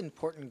think that's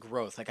important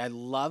growth. Like I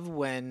love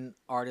when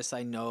artists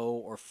I know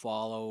or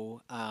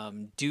follow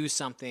do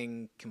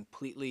something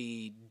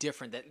completely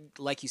different that,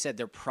 like you said,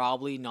 they're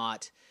probably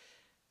not,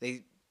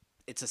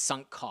 it's a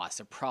sunk cost.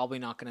 They're probably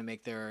not going to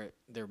make their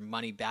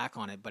money back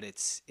on it, but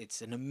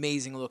it's an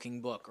amazing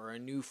looking book or a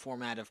new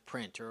format of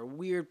print or a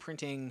weird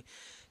printing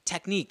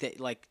technique that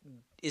like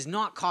is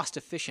not cost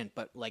efficient,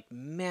 but like,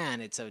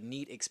 man, it's a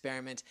neat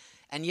experiment.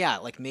 And yeah,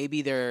 like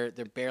maybe they're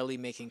barely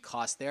making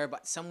cost there,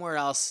 but somewhere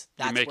else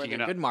that's where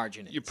their good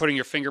margin is. You're putting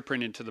your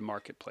fingerprint into the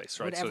marketplace,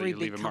 right? What So that every you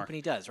leave big a mark.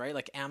 company does, right?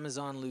 Like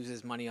Amazon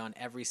loses money on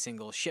every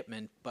single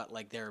shipment, but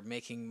like they're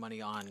making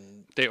money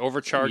on. They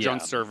overcharge Yeah. on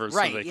servers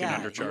Right, so they yeah,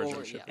 can undercharge you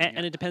on shipping.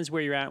 And it depends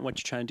where you're at and what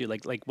you're trying to do.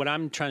 Like what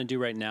I'm trying to do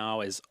right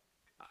now is,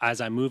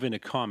 as I move into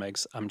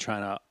comics, I'm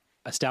trying to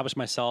establish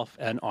myself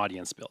an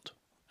audience build.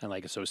 And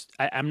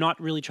I'm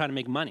not really trying to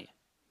make money.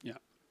 Yeah.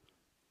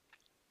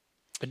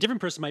 A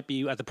different person might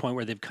be at the point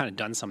where they've kind of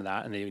done some of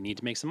that and they need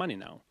to make some money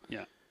now.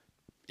 Yeah.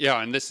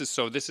 Yeah, and this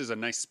is a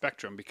nice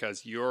spectrum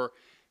because you're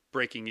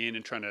breaking in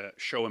and trying to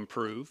show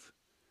improve,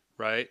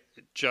 right?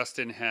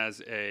 Justin has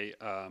a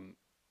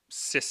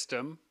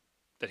system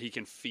that he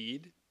can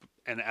feed,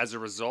 and as a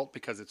result,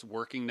 because it's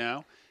working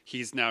now,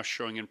 he's now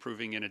showing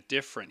improving in a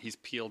different. He's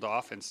peeled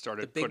off and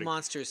started The big putting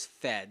monster's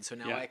fed, so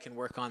now Yeah. I can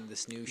work on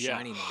this new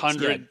shiny monster.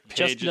 100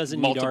 pages, Just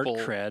doesn't need art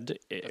multiple. cred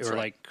That's or right.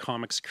 like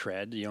comics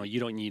cred. You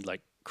don't need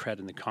like cred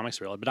in the comics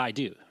world, but I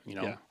do.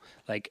 Yeah.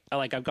 Like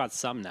I've got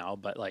some now,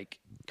 but like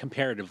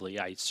comparatively,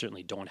 I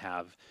certainly don't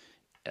have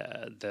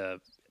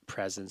the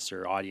presence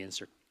or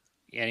audience or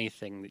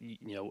anything.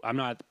 I'm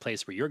not at the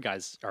place where your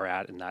guys are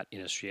at in that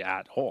industry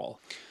at all.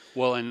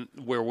 Well, and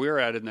where we're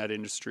at in that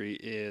industry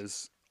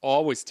is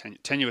always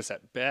tenuous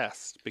at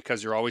best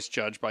because you're always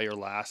judged by your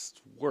last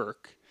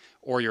work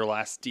or your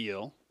last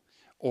deal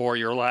or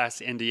your last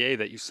NDA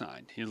that you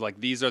signed.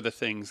 Like these are the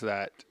things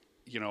that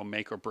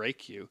make or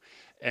break you,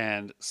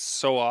 and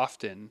so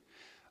often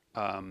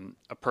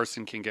a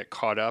person can get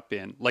caught up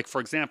in, like,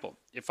 for example,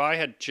 if I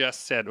had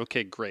just said,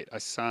 okay, great, I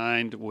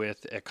signed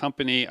with a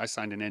company, I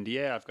signed an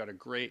NDA, I've got a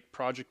great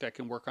project I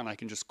can work on, I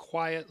can just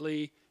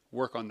quietly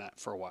work on that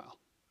for a while.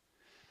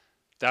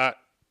 That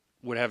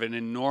would have an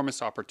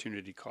enormous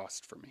opportunity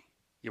cost for me.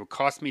 it would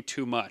cost me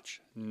too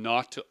much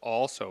not to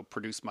also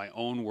produce my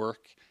own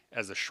work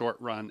as a short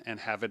run and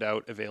have it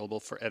out available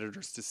for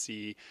editors to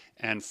see.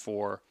 And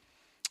for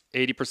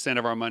 80%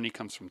 of our money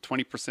comes from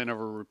 20% of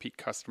our repeat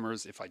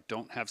customers. If I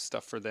don't have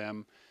stuff for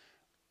them,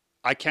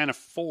 I can't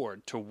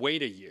afford to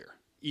wait a year,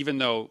 even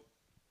though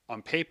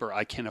on paper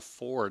I can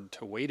afford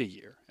to wait a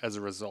year as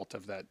a result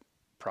of that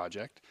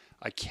project.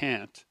 I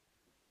can't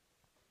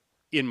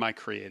in my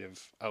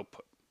creative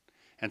output.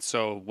 And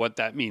so what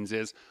that means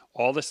is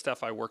all the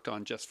stuff I worked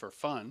on just for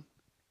fun,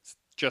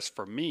 just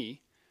for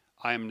me,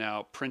 I am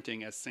now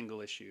printing as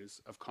single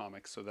issues of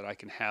comics so that I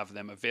can have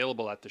them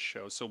available at the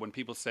show. So when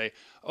people say,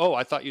 oh,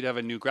 I thought you'd have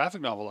a new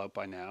graphic novel out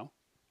by now,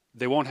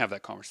 they won't have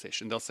that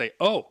conversation. They'll say,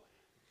 oh,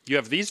 you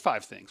have these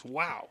 5 things.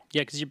 Wow.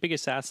 Yeah, because your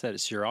biggest asset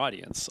is your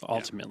audience,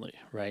 ultimately,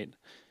 right?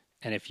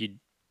 And if you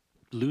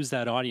lose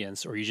that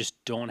audience or you just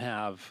don't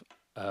have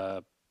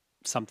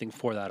something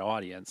for that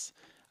audience,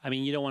 I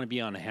mean, you don't want to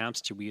be on a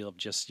hamster wheel of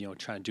just,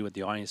 trying to do what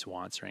the audience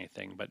wants or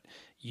anything, but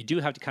you do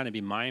have to kind of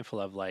be mindful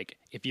of, like,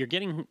 if you're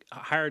getting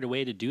hired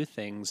away to do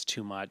things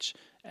too much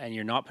and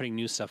you're not putting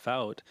new stuff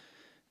out,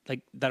 like,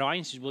 that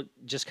audience will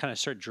just kind of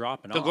start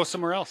dropping They'll off. go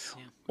somewhere else.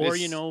 Yeah. Or,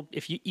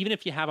 It's- even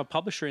if you have a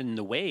publisher in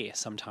the way,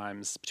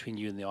 sometimes between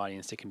you and the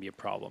audience, it can be a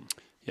problem.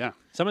 Yeah.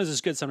 Sometimes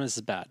it's good, sometimes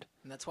it's bad.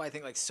 And that's why I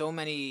think like so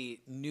many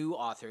new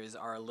authors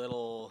are a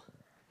little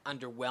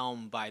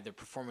underwhelmed by the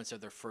performance of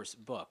their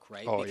first book,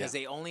 right? Oh, because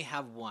yeah. they only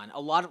have one. A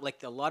lot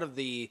of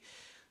the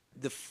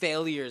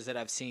failures that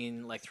I've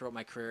seen like throughout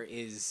my career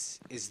is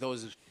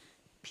those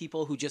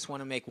people who just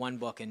want to make one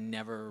book and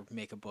never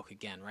make a book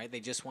again, right? They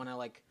just want to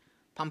like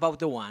pump out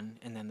the one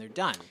and then they're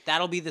done.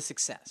 That'll be the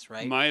success,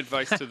 right? My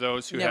advice to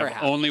those who Never have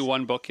happens. only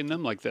one book in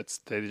them, like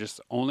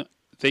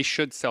they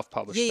should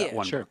self-publish that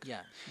one book.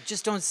 Yeah.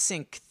 Just don't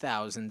sink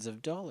thousands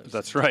of dollars.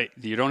 That's right.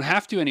 You don't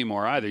have to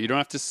anymore either. You don't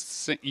have to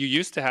sink, you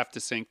used to have to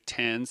sink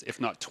tens,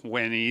 if not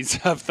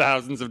 20s of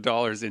thousands of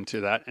dollars into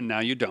that, and now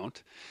you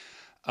don't.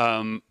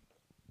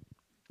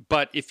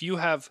 But if you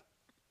have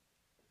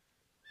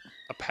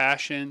a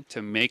passion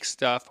to make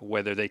stuff,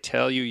 whether they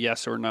tell you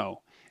yes or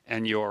no,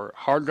 and your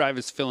hard drive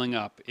is filling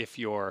up, if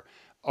your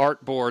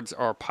art boards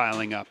are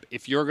piling up,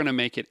 if you're going to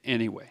make it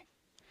anyway,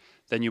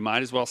 then you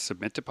might as well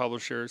submit to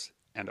publishers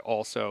and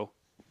also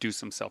do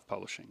some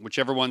self-publishing,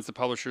 whichever ones the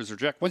publishers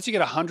reject. Once you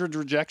get 100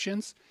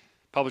 rejections,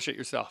 publish it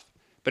yourself.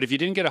 But if you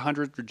didn't get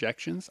 100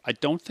 rejections, I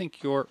don't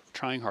think you're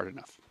trying hard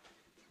enough.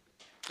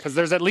 Because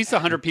there's at least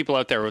 100 people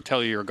out there who will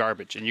tell you you're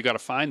garbage, and you got to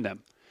find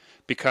them.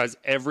 Because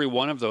every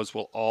one of those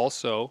will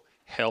also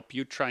help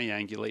you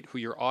triangulate who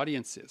your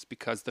audience is.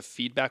 Because the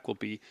feedback will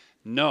be,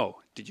 no.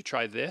 Did you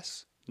try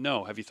this?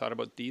 No. Have you thought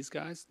about these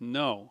guys?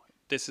 No.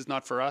 This is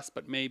not for us,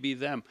 but maybe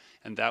them.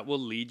 And that will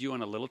lead you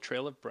on a little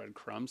trail of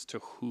breadcrumbs to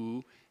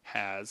who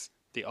has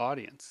the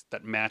audience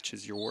that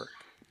matches your work.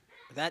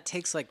 That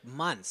takes like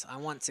months. I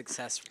want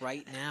success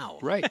right now.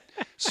 Right.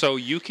 So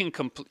you can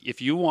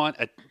if you want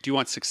do you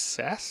want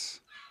success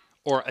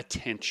or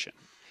attention?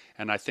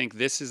 And I think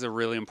this is a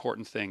really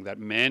important thing that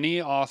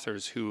many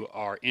authors who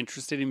are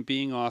interested in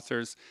being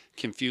authors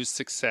confuse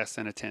success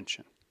and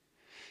attention.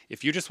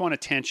 If you just want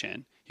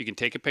attention, you can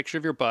take a picture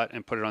of your butt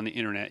and put it on the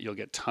internet. You'll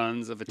get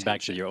tons of attention.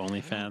 Back to your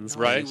OnlyFans.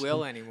 Right. You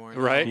will anymore.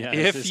 Right? Yeah,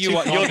 If it's you too-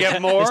 want, you'll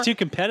get more. It's too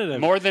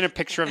competitive. More than a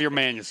picture of your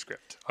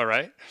manuscript. All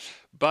right.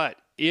 But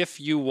if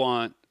you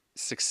want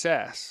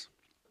success,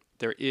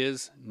 there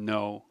is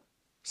no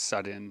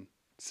sudden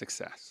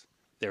success.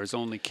 There's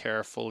only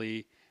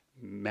carefully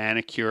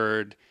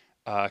manicured,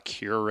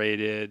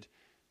 curated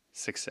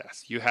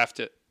success. You have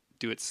to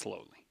do it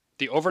slowly.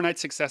 The overnight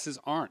successes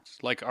aren't.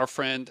 Like our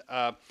friend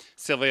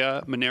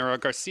Sylvia Monero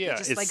Garcia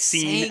Just is like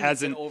seen saying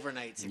as it's an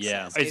overnight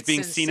success. Yeah. it's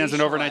being seen as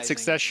an overnight sensationalizing.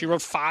 success. She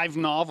wrote 5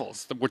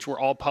 novels, which were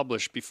all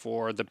published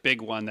before the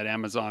big one that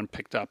Amazon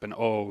picked up. And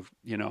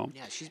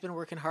Yeah, she's been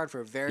working hard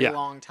for a very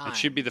long time. and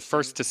she'd be the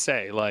first to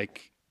say,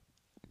 like,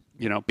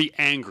 be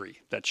angry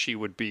that she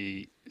would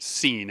be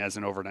seen as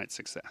an overnight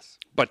success.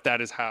 But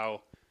that is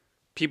how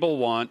people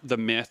want the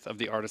myth of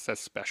the artist as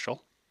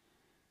special.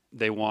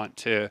 They want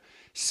to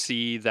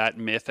see that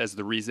myth as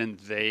the reason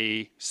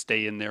they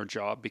stay in their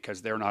job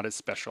because they're not as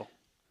special.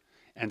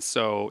 And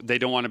so they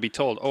don't want to be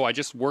told, oh, I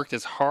just worked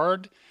as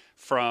hard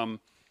from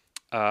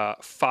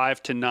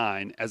 5 to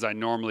 9 as I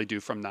normally do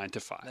from 9 to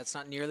 5. That's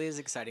not nearly as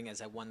exciting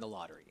as I won the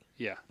lottery.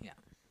 Yeah. Yeah.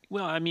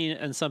 Well, I mean,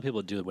 and some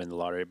people do win the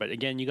lottery, but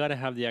again, you got to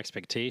have the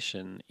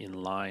expectation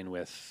in line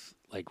with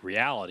like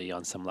reality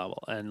on some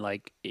level. And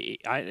like,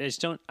 I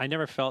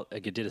never felt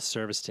like it did a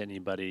service to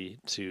anybody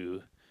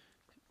to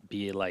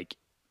be like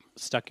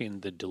stuck in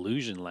the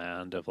delusion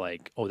land of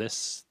like, oh,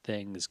 this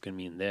thing is going to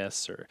mean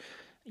this,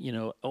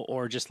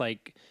 or just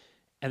like,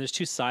 and there's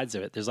two sides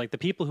of it. There's like the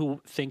people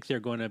who think they're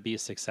going to be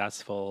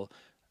successful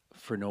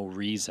for no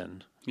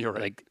reason. You're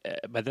right. Like,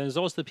 but there's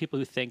also the people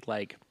who think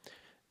like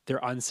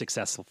they're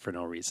unsuccessful for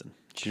no reason.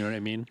 Do you know what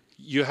I mean?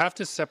 You have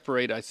to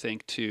separate, I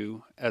think,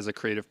 too, as a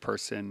creative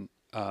person,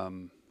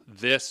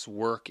 this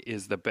work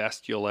is the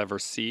best you'll ever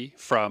see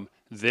from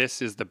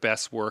this is the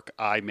best work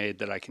I made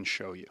that I can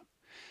show you.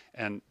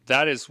 And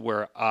that is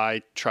where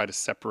I try to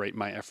separate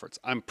my efforts.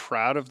 I'm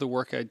proud of the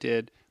work I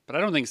did, but I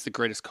don't think it's the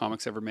greatest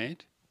comics ever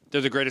made.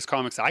 They're the greatest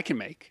comics I can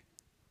make.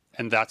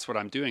 And that's what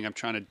I'm doing. I'm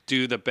trying to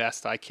do the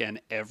best I can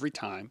every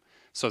time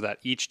so that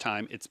each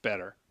time it's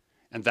better.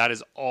 And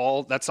that's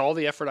all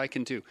the effort I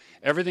can do.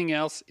 Everything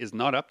else is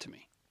not up to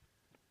me,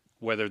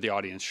 whether the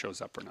audience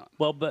shows up or not.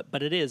 Well,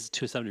 but it is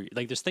to some degree.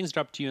 Like there's things that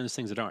are up to you and there's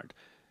things that aren't.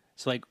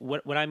 So like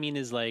what I mean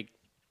is like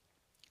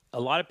a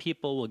lot of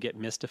people will get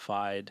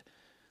mystified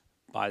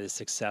by the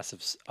success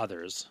of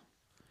others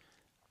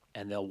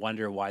and they'll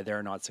wonder why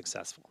they're not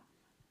successful.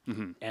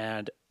 Mm-hmm.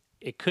 And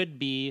it could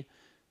be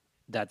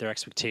that their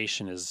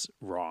expectation is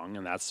wrong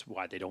and that's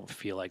why they don't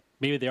feel like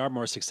maybe they are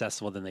more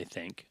successful than they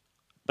think.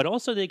 But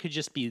also they could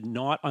just be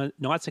not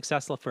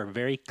successful for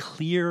very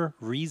clear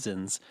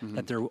reasons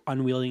that they're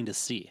unwilling to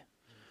see.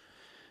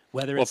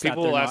 Whether it's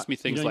people will ask me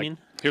things you know like, what I mean?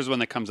 Here's one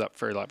that comes up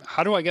very often.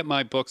 How do I get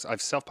my books?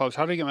 I've self-published.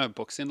 How do I get my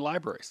books in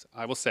libraries?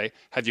 I will say,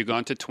 have you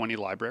gone to 20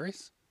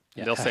 libraries?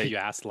 Yeah. They'll say, you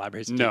asked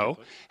libraries. No.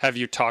 Have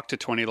you talked to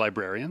 20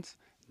 librarians?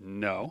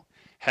 No.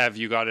 Have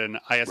you got an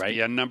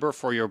ISBN number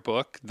for your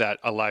book that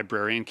a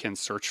librarian can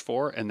search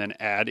for and then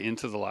add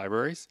into the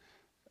libraries?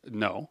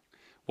 No.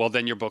 Well,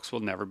 then your books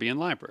will never be in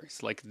libraries.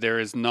 Like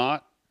there's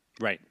no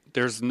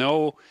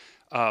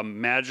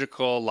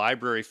magical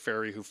library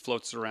fairy who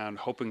floats around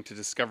hoping to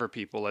discover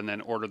people and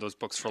then order those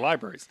books for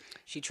libraries.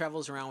 She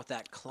travels around with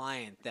that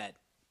client that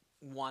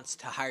wants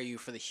to hire you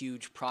for the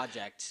huge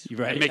project.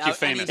 Right. Make you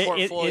famous. Any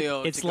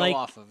portfolio it's to like, go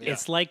off of.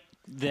 It's like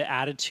the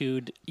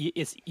attitude.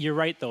 You're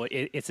right, though.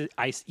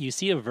 You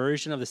see a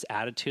version of this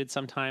attitude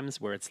sometimes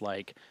where it's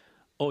like,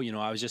 oh, you know,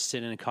 I was just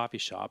sitting in a coffee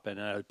shop and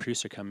a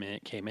producer came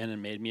in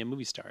and made me a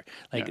movie star.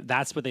 Like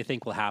that's what they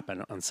think will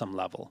happen on some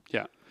level.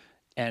 Yeah.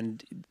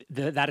 And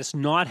that is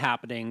not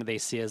happening. They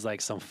see as like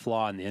some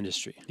flaw in the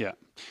industry. Yeah.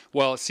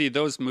 Well, see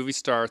those movie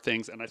star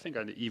things, and I think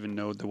I even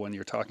know the one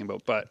you're talking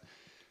about, but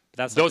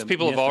that's those like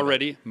people have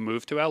already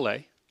moved to LA.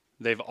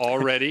 They've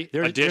already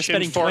they're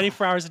spending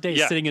 24 hours a day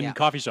sitting in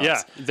coffee shops.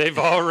 Yeah, they've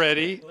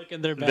already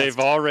looking their best. They've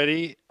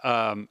already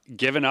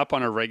given up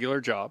on a regular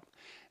job.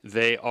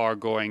 They are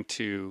going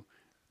to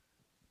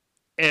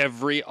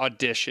every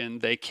audition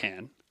they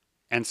can.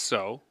 And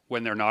so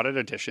when they're not at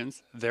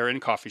auditions, they're in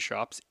coffee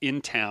shops in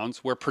towns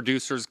where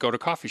producers go to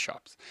coffee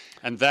shops.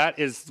 And that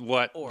is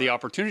what the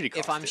opportunity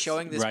cost If I'm is.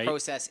 showing this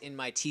process in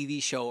my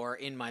TV show or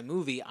in my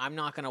movie, I'm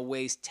not going to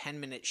waste 10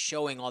 minutes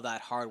showing all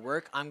that hard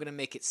work. I'm going to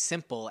make it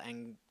simple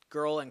and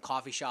girl in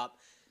coffee shop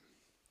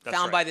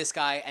found by this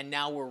guy. And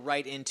now we're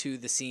right into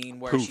the scene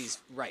where she's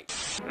right.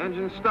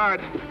 Engine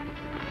start.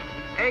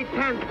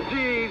 8/10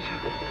 G's.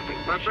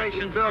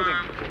 Vibration building.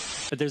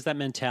 But there's that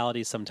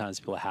mentality sometimes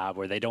people have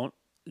where they don't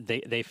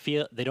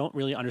feel they don't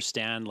really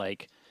understand,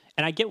 like,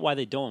 and I get why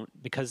they don't,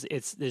 because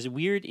there's a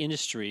weird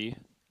industry,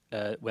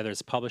 whether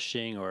it's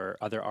publishing or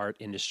other art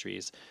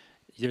industries.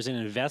 There's an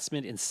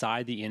investment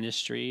inside the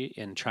industry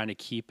in trying to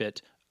keep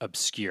it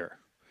obscure.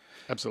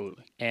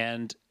 Absolutely.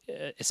 And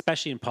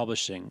especially in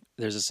publishing,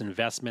 there's this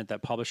investment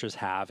that publishers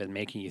have in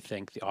making you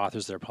think the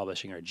authors they're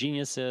publishing are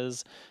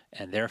geniuses,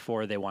 and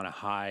therefore they want to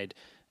hide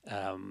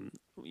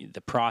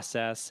the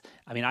process.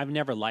 I mean, I've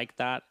never liked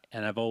that,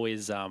 and I've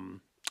always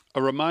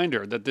a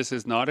reminder that this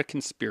is not a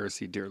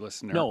conspiracy, dear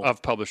listener,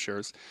 of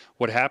publishers.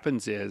 What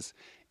happens is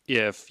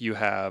if you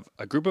have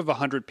a group of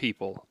 100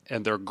 people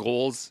and their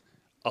goals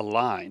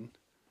align,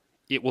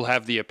 it will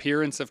have the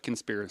appearance of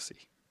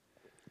conspiracy.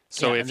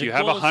 So if you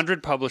have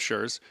 100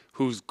 publishers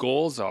whose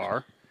goals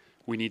are,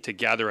 we need to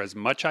gather as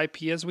much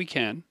IP as we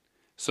can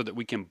so that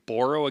we can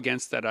borrow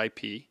against that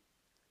IP,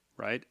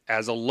 right,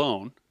 as a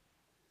loan,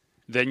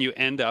 then you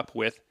end up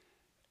with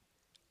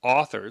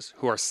authors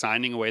who are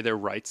signing away their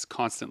rights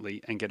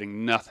constantly and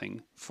getting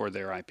nothing for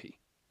their IP.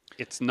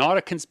 It's not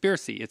a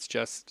conspiracy. It's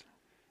just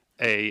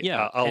a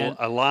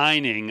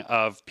aligning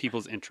of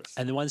people's interests.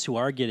 And the ones who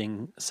are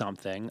getting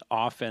something,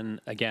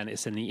 often, again,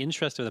 it's in the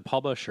interest of the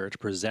publisher to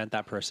present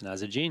that person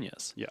as a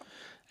genius. Yeah.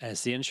 And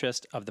it's the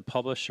interest of the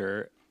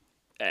publisher.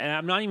 And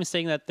I'm not even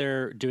saying that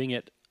they're doing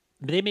it.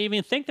 They may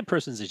even think the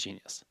person's a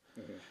genius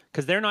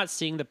because they're not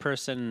seeing the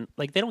person,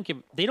 like they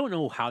don't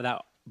know how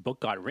that book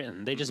got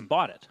written. They just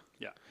bought it.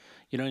 Yeah.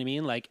 You know what I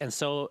mean? Like, and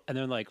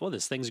they're like, well,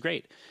 this thing's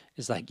great.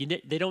 It's like,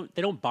 they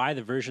don't buy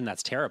the version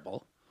that's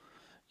terrible.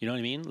 You know what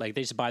I mean? Like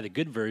they just buy the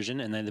good version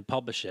and then they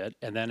publish it.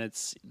 And then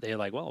they're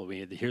like, well,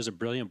 here's a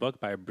brilliant book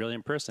by a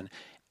brilliant person.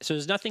 So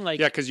there's nothing like...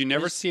 Yeah, because you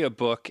never see a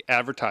book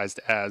advertised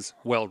as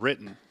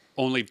well-written,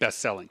 only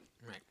best-selling.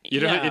 Right. You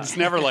know, it's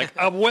never like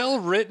a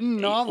well-written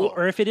novel.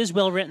 Or if it is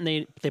well-written,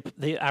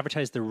 they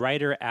advertise the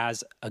writer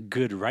as a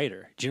good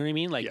writer. Do you know what I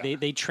mean? Like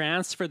they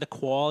transfer the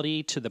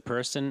quality to the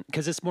person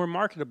because it's more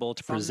marketable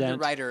to present... From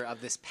the writer of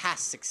this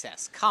past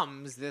success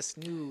comes this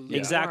new...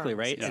 Exactly,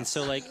 right? Yeah. And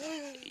so like...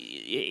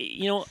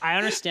 You know, I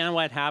understand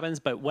why it happens,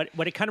 but what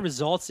it kind of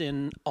results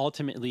in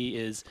ultimately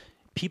is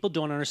people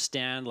don't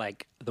understand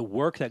like the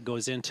work that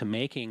goes into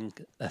making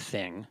a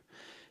thing,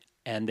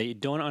 and they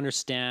don't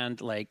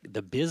understand like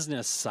the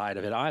business side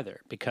of it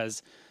either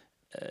because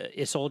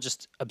it's all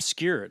just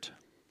obscured.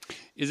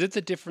 Is it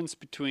the difference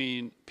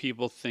between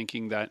people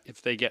thinking that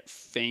if they get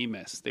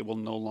famous, they will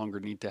no longer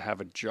need to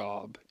have a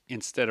job,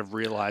 instead of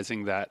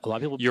realizing that A lot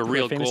of people your who are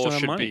real famous goal don't have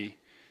should money. be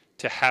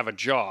to have a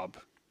job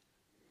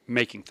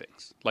making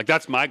things? Like,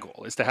 that's my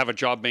goal, is to have a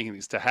job making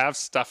things, to have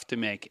stuff to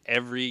make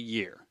every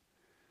year.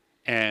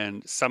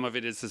 And some of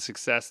it is a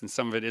success and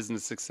some of it isn't a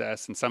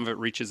success, and some of it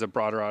reaches a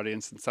broader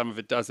audience and some of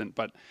it doesn't.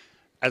 But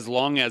as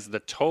long as the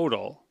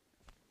total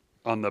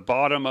on the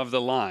bottom of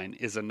the line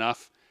is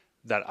enough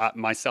that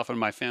myself and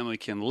my family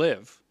can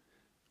live,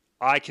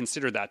 I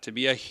consider that to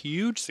be a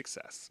huge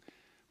success,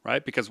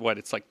 right? Because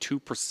it's like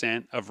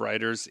 2% of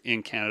writers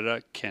in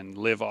Canada can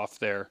live off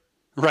their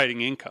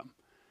writing income.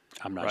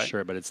 I'm not Right.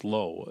 sure, but it's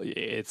low.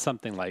 It's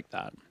something like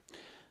that,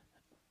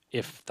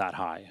 if that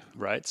high.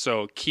 Right?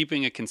 So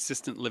keeping a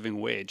consistent living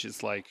wage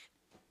is like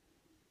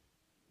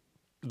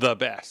the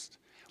best.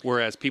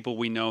 Whereas people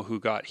we know who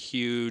got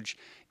huge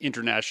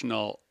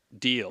international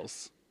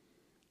deals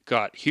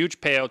got huge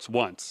payouts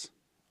once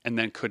and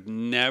then could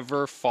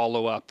never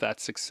follow up that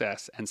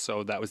success. And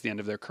so that was the end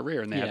of their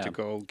career, and they had to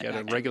go get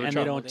a regular And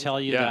job. they don't tell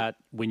you Yeah. that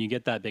when you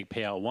get that big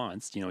payout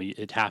once,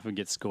 it half of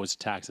it goes to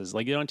taxes.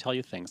 Like, they don't tell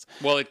you things.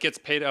 Well, it gets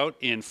paid out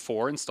in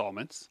 4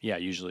 installments, Yeah,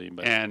 usually.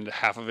 But and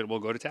half of it will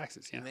go to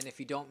taxes. Yeah. And then if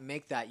you don't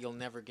make that, you'll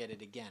never get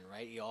it again,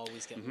 right? You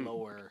always get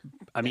lower.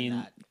 I than mean,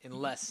 that,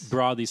 unless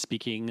broadly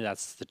speaking,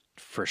 that's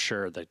for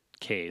sure the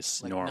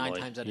case like normally.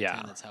 9 times out of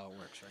 10, that's how it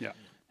works, right? Yeah.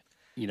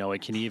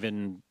 It can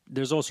even,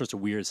 there's all sorts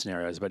of weird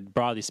scenarios, but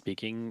broadly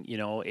speaking,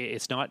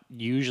 it's not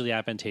usually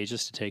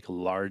advantageous to take a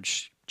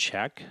large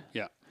check.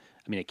 Yeah.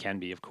 I mean, it can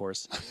be, of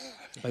course,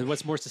 but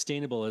what's more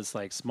sustainable is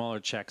like smaller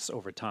checks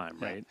over time,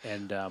 right?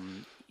 And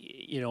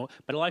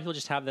but a lot of people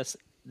just have this.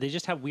 They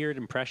just have weird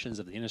impressions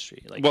of the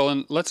industry. Like, Well,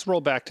 and let's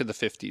roll back to the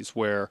 50s,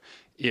 where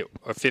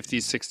 50s,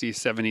 60s,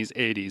 70s,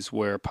 80s,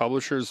 where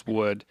publishers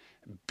would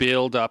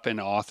build up an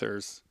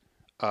author's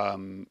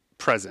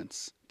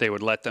presence. They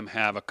would let them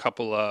have a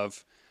couple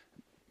of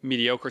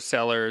mediocre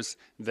sellers,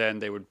 then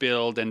they would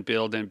build and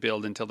build and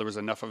build until there was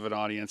enough of an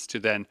audience to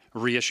then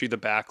reissue the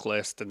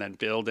backlist and then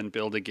build and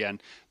build again.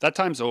 That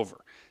time's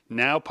over.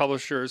 Now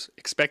publishers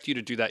expect you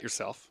to do that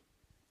yourself,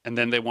 and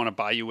then they want to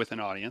buy you with an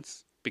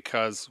audience,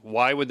 because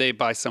why would they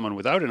buy someone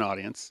without an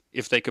audience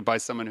if they could buy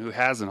someone who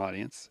has an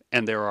audience?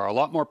 And there are a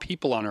lot more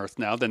people on earth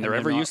now than there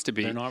ever used to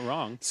be. They're not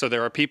wrong. So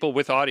there are people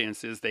with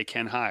audiences they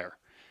can hire.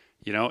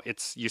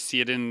 You see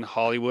it in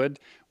Hollywood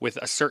with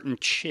a certain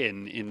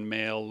chin in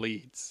male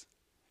leads,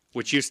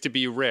 which used to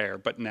be rare,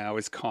 but now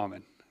is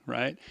common,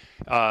 right?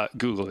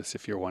 Google this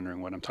if you're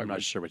wondering what I'm talking I'm about.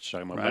 not sure what you're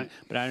talking about, Right?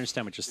 but I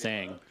understand what you're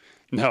saying.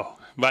 No,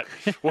 but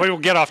we'll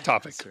get off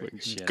topic.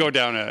 chin. Go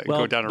down a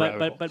rabbit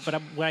hole.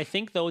 But what I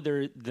think though,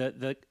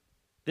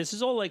 this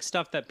is all like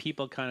stuff that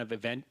people kind of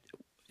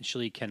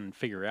eventually can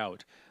figure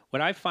out.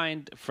 What I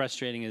find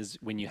frustrating is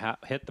when you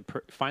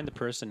find the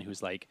person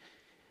who's like,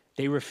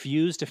 they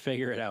refuse to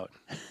figure it out.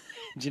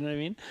 Do you know what I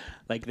mean?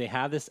 Like, they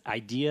have this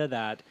idea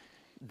that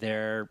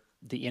the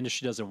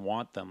industry doesn't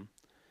want them,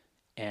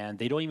 and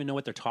they don't even know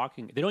what they're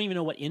talking. They don't even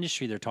know what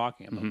industry they're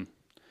talking about.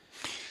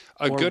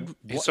 Mm-hmm.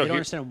 They don't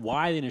understand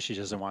why the industry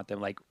doesn't want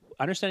them. Like,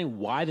 understanding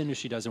why the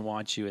industry doesn't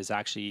want you is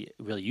actually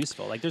really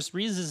useful. Like, there's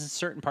reasons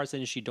certain parts of the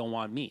industry don't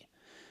want me,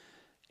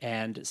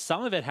 and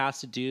some of it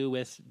has to do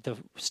with the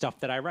stuff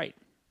that I write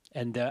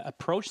and the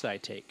approach that I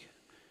take.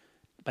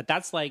 But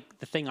that's like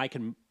the thing I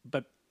can.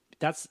 But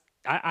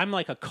I'm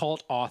like a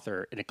cult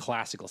author in a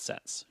classical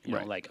sense.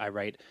 Right. Like, I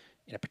write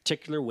in a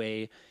particular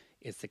way.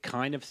 It's the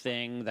kind of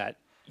thing that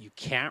you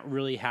can't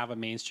really have a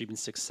mainstream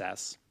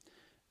success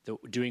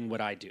doing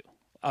what I do,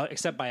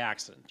 except by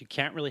accident. You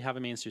can't really have a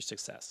mainstream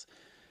success.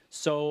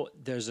 So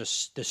the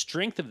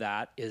strength of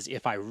that is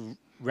if I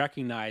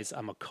recognize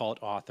I'm a cult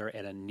author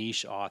and a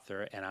niche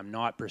author, and I'm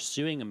not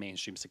pursuing a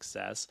mainstream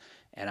success,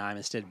 and I'm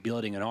instead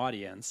building an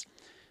audience.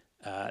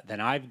 Then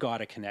I've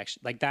got a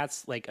connection. Like,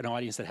 that's like an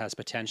audience that has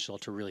potential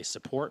to really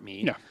support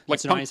me. Yeah, like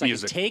it's an punk audience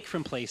music. I can take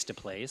from place to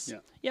place.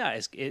 Yeah.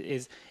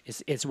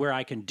 It's where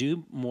I can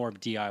do more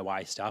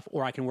DIY stuff,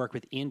 or I can work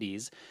with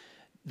indies.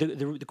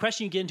 The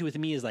question you get into with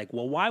me is like,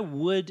 well, why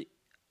would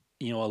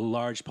a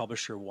large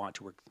publisher want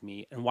to work with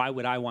me, and why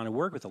would I want to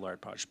work with a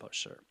large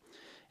publisher?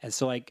 And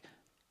so, like,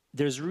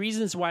 there's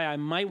reasons why I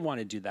might want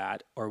to do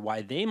that, or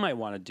why they might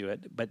want to do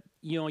it, but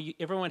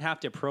everyone would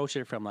have to approach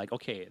it from like,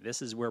 okay,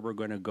 this is where we're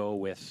going to go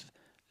with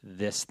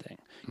this thing.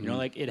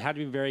 Like, it had to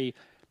be very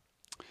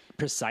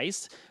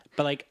precise,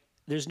 but like,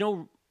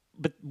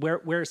 but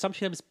where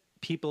sometimes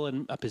people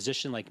in a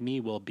position like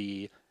me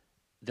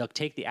they'll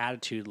take the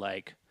attitude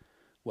like,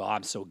 well,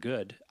 I'm so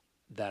good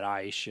that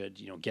I should,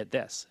 get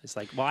this. It's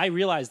like, well, I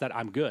realize that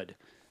I'm good,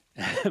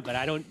 but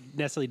I don't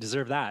necessarily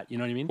deserve that. You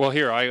know what I mean? Well,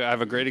 here, I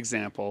have a great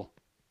example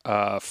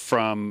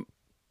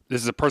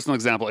this is a personal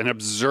example, an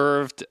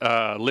observed,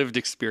 lived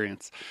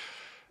experience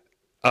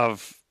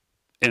of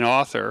an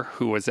author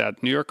who was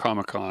at New York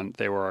Comic Con.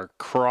 They were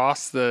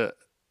across the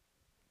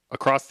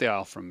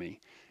aisle from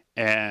me,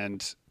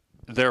 and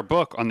their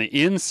book on the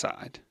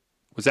inside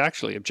was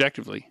actually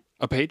objectively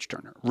a page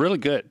turner. Really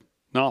good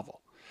novel.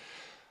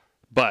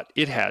 But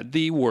it had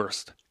the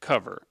worst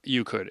cover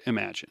you could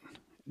imagine.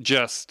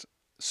 Just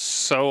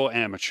so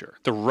amateur.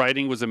 The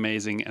writing was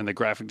amazing, and the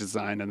graphic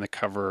design and the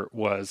cover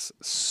was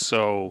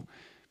so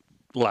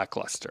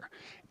lackluster.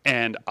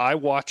 And I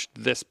watched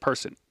this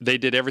person. They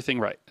did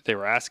everything right. They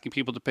were asking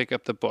people to pick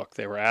up the book.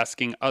 They were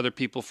asking other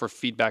people for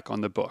feedback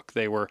on the book.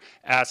 They were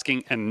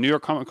asking, and New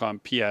York Comic Con,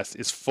 PS,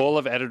 is full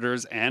of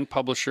editors and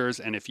publishers.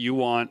 And if you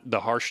want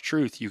the harsh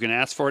truth, you can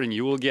ask for it and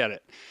you will get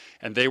it.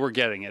 And they were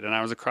getting it. And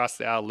I was across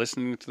the aisle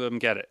listening to them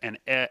get it. And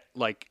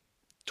like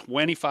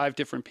 25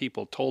 different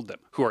people told them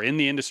who are in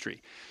the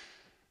industry,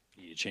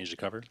 You change the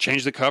cover.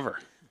 change the cover.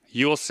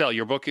 You will sell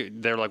your book.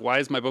 They're like, why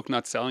is my book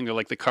not selling? They're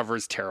like, the cover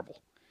is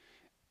terrible.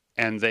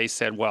 And they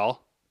said,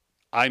 well,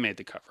 I made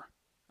the cover.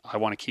 I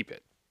want to keep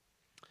it.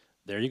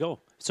 There you go.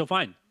 So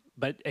fine,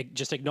 but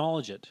just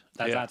acknowledge it.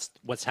 Yeah. That's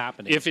what's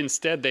happening. If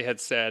instead they had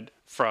said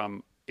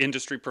from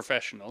industry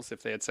professionals,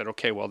 if they had said,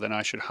 okay, well, then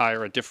I should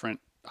hire a different,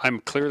 I'm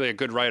clearly a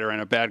good writer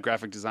and a bad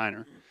graphic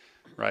designer,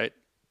 right?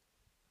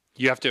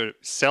 You have to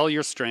sell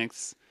your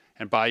strengths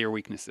and buy your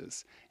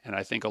weaknesses. And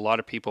I think a lot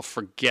of people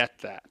forget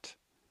that,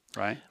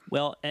 right?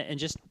 Well, and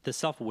just the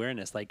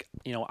self-awareness, like,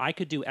 you know, I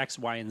could do X,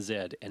 Y, and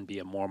Z and be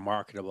a more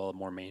marketable,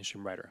 more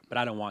mainstream writer, but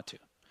I don't want to.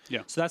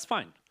 Yeah. So that's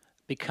fine.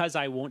 Because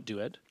I won't do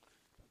it,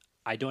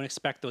 I don't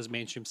expect those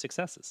mainstream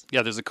successes.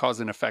 Yeah, there's a cause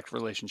and effect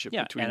relationship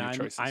Yeah, between and your I'm,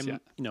 choices. Yeah.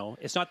 you know,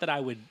 it's not that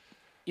I would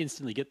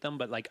instantly get them,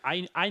 but like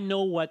I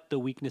know what the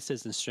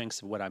weaknesses and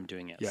strengths of what I'm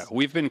doing is. Yeah,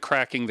 we've been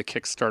cracking the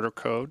Kickstarter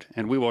code,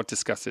 and we won't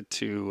discuss it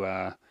too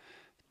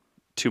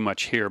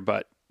much here,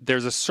 but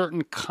there's a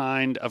certain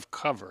kind of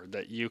cover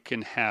that you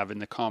can have in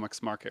the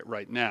comics market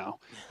right now,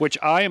 which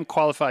I am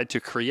qualified to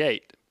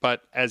create,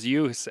 but as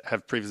you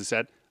have previously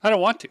said, I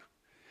don't want to.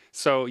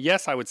 So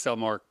yes, I would sell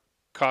more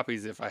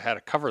copies if I had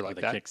a cover like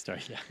the that,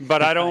 Kickstarter, yeah.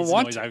 but I don't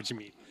want I to. know what you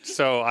mean.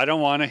 So I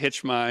don't want to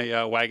hitch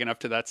my wagon up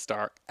to that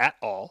star at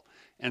all.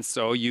 And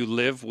so you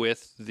live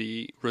with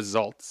the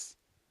results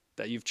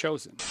that you've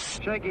chosen.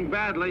 Shaking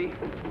badly.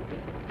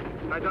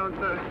 I don't,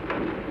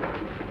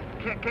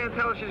 can't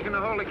tell if she's going to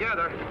hold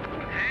together.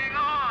 Hang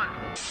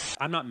on!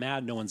 I'm not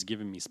mad no one's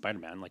giving me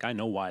Spider-Man. Like, I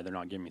know why they're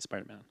not giving me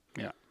Spider-Man.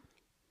 Yeah.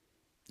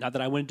 Not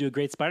that I wouldn't do a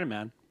great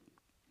Spider-Man.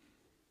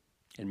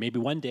 And maybe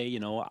one day, you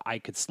know, I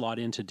could slot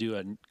in to do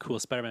a cool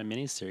Spider-Man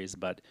miniseries,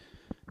 but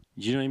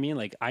you know what I mean?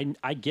 Like,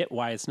 I get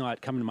why it's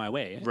not coming my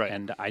way. Right.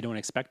 And I don't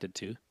expect it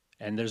to.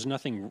 And there's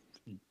nothing,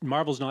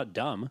 Marvel's not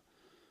dumb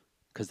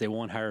because they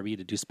won't hire me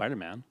to do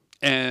Spider-Man.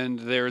 And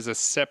there's a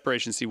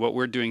separation. See, what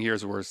we're doing here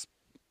is we're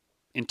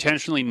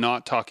intentionally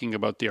not talking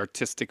about the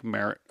artistic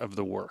merit of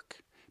the work,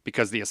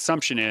 because the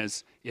assumption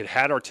is it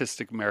had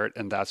artistic merit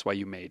and that's why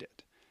you made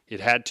it. It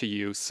had to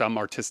you some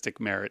artistic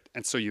merit,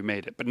 and so you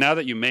made it. But now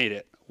that you made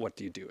it, what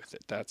do you do with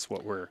it? That's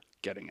what we're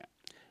getting at.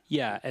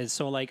 Yeah, and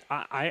so like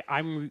I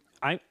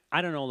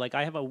don't know, like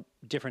I have a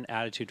different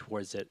attitude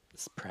towards it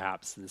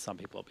perhaps than some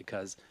people,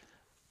 because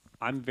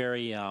I'm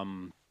very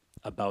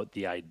about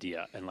the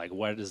idea and like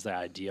where does the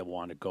idea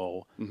want to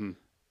go,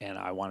 and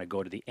I want to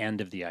go to the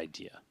end of the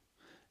idea,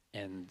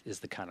 and is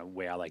the kind of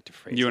way I like to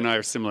phrase it. You and I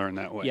are similar in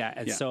that way. Yeah,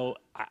 and so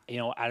you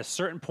know, at a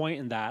certain point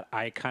in that,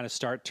 I kind of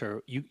start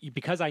to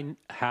because I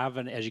have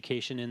an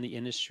education in the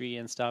industry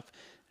and stuff.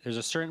 There's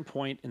a certain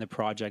point in the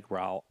project where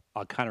I'll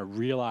kind of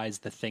realize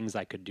the things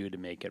I could do to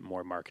make it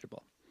more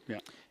marketable. Yeah.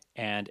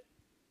 And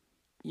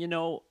you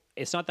know,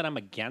 it's not that I'm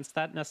against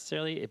that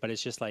necessarily, but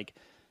it's just like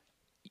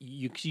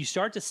you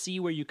start to see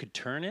where you could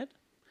turn it,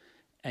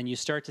 and you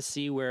start to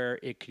see where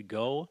it could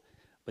go,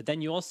 but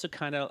then you also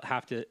kind of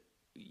have to.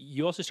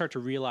 You also start to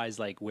realize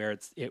like where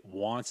it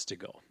wants to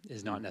go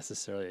is not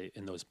necessarily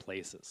in those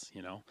places,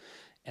 you know?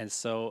 And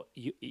so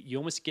you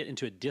almost get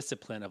into a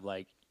discipline of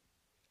like,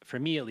 for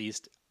me at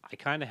least, I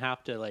kind of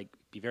have to like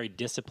be very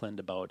disciplined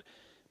about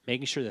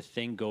making sure the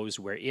thing goes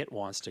where it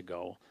wants to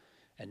go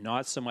and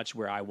not so much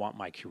where I want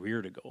my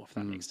career to go, if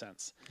that makes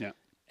sense. Yeah.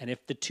 And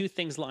if the two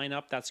things line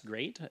up, that's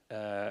great.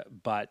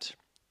 But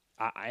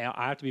I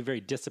have to be very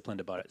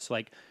disciplined about it. So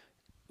like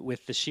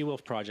with the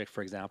She-Wolf project,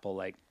 for example,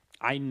 like,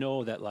 I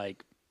know that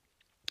like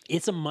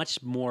it's a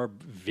much more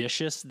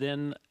vicious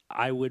than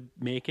I would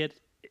make it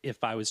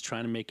if I was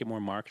trying to make it more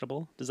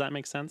marketable. Does that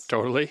make sense?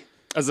 Totally.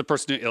 As the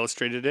person who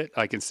illustrated it,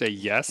 I can say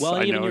yes. Well,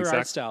 I even know your art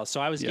exactly. style. So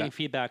I was getting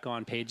feedback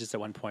on pages at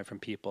one point from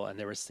people, and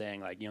they were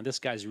saying like, you know, this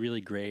guy's really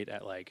great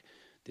at like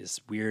this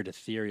weird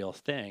ethereal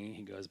thing.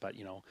 He goes, but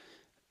you know,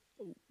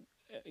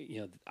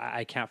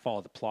 I can't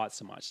follow the plot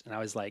so much. And I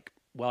was like,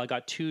 well, I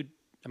got two.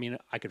 I mean,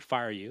 I could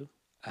fire you.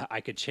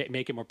 I could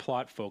make it more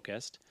plot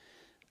focused.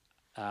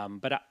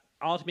 But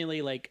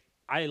ultimately, like,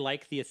 I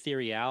like the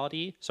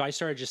ethereality, so I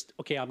started just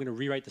I'm going to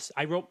rewrite this.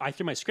 I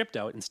threw my script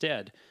out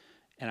instead,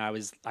 and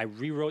I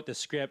rewrote the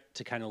script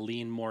to kind of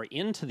lean more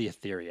into the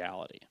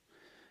ethereality,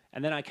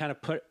 and then I kind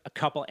of put a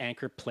couple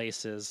anchor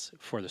places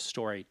for the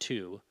story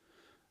too,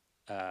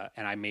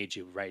 and I made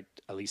you write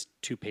at least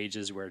 2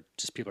 pages where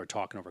just people are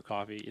talking over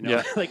coffee, you know.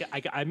 Yeah. Like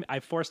I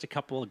forced a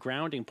couple of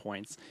grounding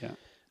points. Yeah.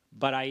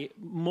 But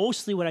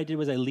mostly what I did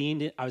was I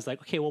was like,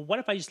 okay, well, what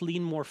if I just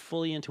lean more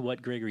fully into what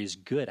Gregory's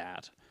good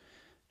at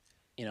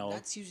you know,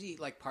 That's usually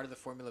like part of the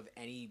formula of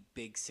any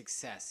big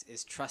success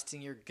is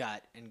trusting your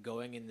gut and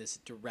going in this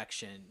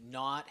direction,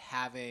 not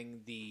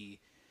having the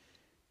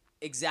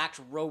exact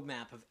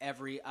roadmap of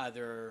every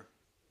other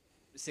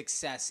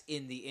success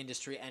in the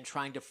industry and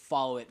trying to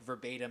follow it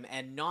verbatim,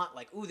 and not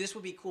like, ooh, this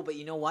would be cool, but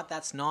you know what?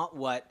 That's not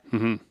what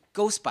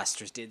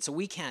Ghostbusters did, so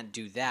we can't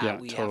do that. Yeah,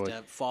 we totally.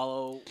 have to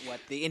follow what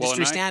the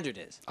industry standard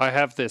is. I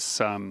have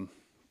this.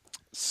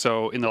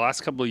 So in the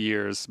last couple of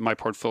years, my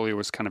portfolio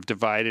was kind of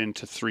divided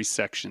into 3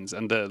 sections,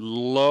 and the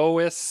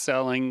lowest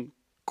selling,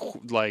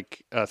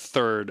 like a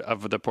third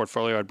of the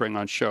portfolio I'd bring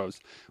on shows,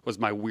 was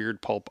my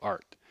weird pulp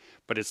art.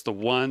 But it's the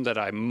one that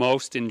I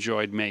most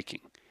enjoyed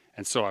making.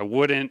 And so I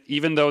wouldn't,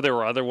 even though there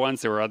were other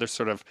ones, there were other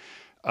sort of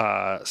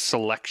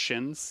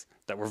selections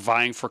that were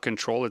vying for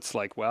control. It's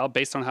like, well,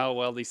 based on how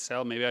well these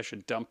sell, maybe I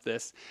should dump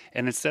this.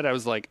 And instead I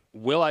was like,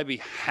 will I be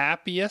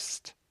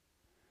happiest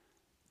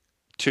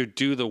to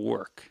do the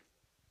work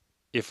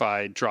if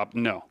I drop?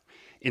 No.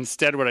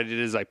 Instead, what I did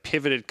is I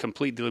pivoted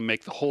completely to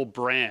make the whole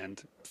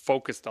brand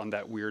focused on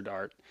that weird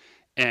art.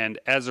 And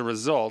as a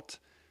result,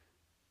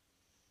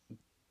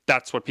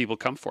 that's what people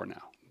come for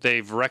now.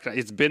 They've recognized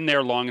it's been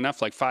there long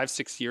enough, like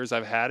 5-6 years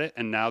I've had it.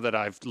 And now that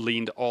I've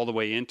leaned all the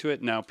way into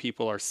it, now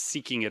people are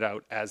seeking it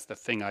out as the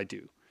thing I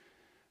do.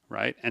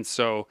 Right. And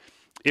so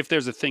if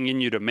there's a thing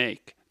in you to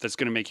make that's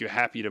going to make you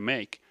happy to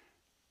make,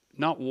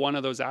 not one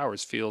of those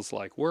hours feels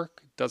like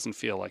work, doesn't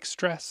feel like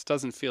stress,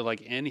 doesn't feel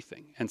like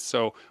anything. And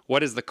so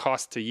what is the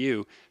cost to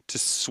you to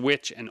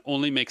switch and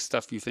only make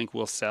stuff you think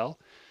will sell?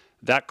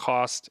 That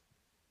cost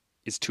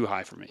is too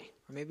high for me.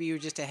 Or maybe you're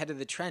just ahead of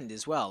the trend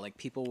as well. Like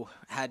people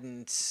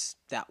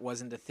that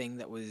wasn't a thing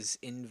that was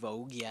in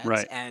vogue yet.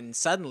 Right. And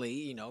suddenly,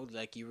 you know,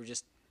 like you were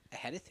just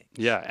ahead of things.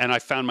 Yeah. And I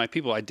found my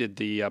people. I did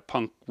the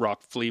punk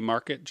rock flea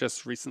market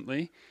just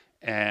recently.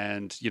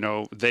 And, you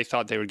know, they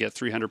thought they would get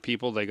 300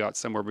 people. They got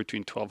somewhere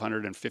between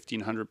 1,200 and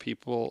 1,500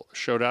 people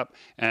showed up.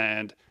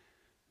 And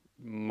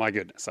my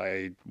goodness,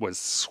 I was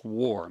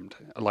swarmed.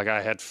 Like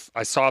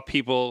I saw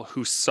people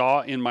who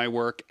saw in my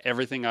work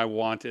everything I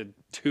wanted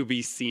to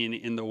be seen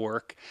in the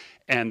work.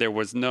 And there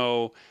was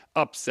no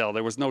upsell.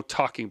 There was no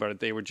talking about it.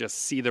 They would just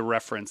see the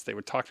reference. They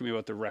would talk to me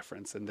about the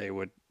reference and they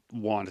would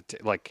want it to,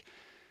 like,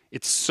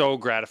 it's so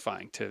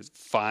gratifying to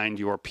find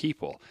your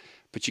people,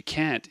 but you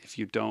can't if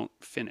you don't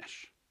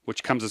finish,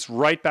 which comes us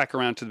right back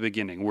around to the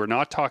beginning. We're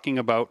not talking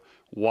about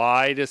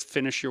why to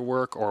finish your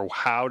work or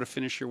how to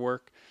finish your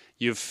work.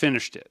 You've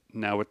finished it.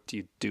 Now what do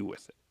you do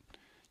with it?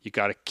 You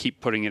got to keep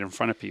putting it in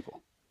front of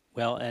people.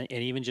 Well, and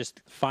even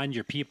just find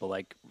your people.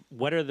 Like,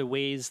 what are the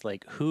ways?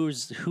 Like, who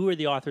are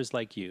the authors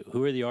like you?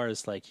 Who are the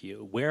artists like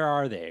you? Where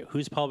are they?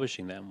 Who's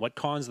publishing them? What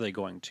cons are they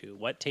going to?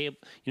 What table?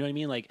 You know what I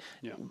mean? Like,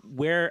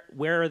 where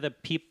are the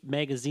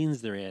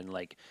magazines they're in?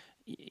 Like,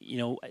 you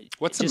know,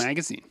 what's a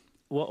magazine?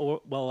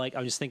 Well, like I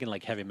was just thinking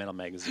like Heavy Metal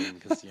magazine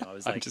because I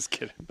was like, I'm just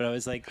kidding. But I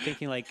was like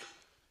thinking like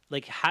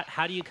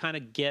how do you kind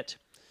of get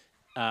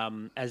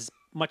as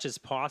much as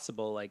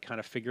possible, like kind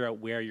of figure out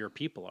where your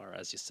people are,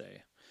 as you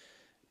say.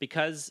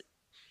 Because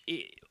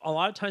a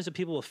lot of times when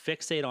people will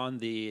fixate on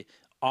the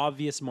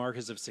obvious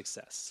markers of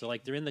success. So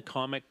like they're in the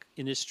comic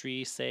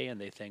industry, say, and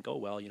they think, oh,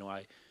 well, you know,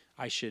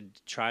 I should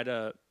try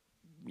to,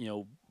 you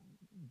know,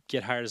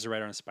 get hired as a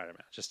writer on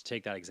Spider-Man, just to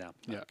take that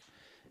example. Yeah.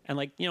 And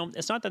like, you know,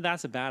 it's not that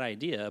that's a bad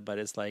idea, but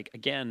it's like,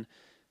 again,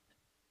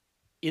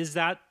 is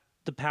that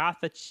the path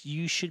that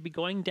you should be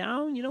going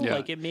down? You know,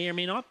 like it may or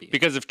may not be.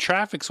 Because if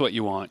traffic's what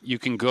you want, you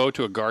can go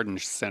to a garden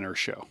center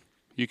show.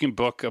 You can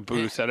book a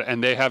booth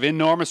and they have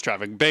enormous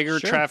traffic, bigger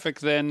traffic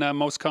than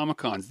most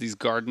Comic-Cons, these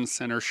garden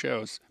center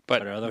shows.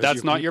 But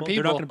that's not your people.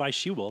 They're not going to buy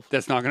She-Wolf.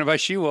 That's not going to buy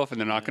She-Wolf, and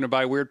they're not going to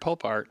buy weird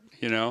pulp art,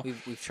 you know?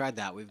 We've tried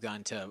that. We've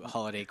gone to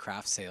holiday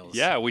craft sales.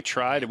 Yeah, we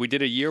tried. We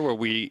did a year where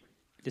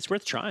it's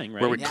worth trying,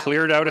 right? Where we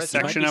cleared out a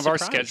section of our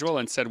schedule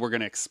and said we're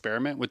going to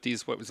experiment with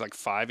these, what was like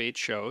 5-8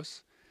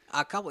 shows.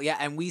 A couple, yeah.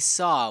 And we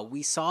saw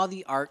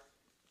the art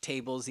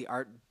tables, the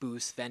art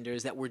booths,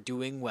 vendors that were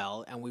doing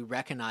well, and we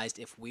recognized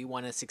if we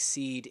want to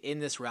succeed in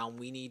this realm,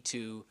 we need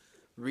to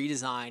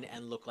redesign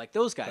and look like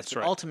those guys. That's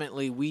but right.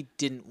 ultimately, we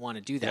didn't want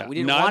to do that. Yeah. We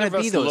didn't want to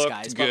be those None of us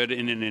guys. looked good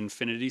in an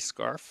infinity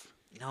scarf.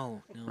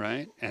 No.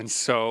 Right? And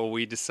so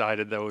we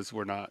decided those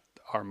were not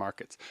our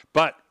markets.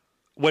 But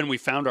when we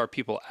found our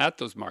people at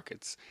those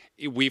markets,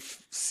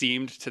 we've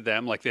seemed to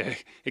them like the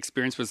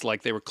experience was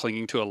like they were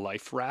clinging to a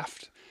life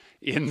raft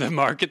in the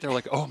market. They're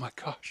like, oh my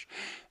gosh,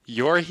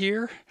 you're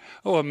here?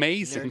 Oh,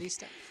 amazing. Nerdy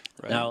stuff.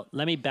 Right. Now,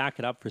 let me back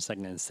it up for a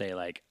second and say,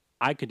 like,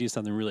 I could do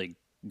something really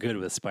good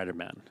with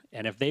Spider-Man.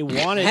 And if they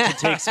wanted to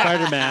take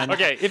Spider-Man...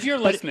 Okay, if you're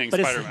listening,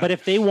 Spider-Man. But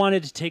if they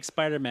wanted to take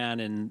Spider-Man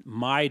in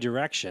my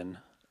direction,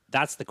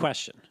 that's the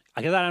question.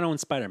 Because I don't own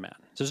Spider-Man.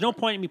 So there's no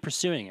point in me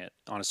pursuing it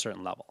on a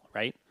certain level,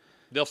 right?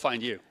 They'll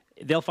find you.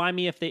 They'll find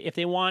me if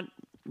they want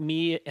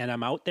me and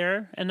I'm out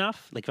there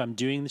enough. Like if I'm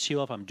doing the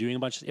She-Wolf,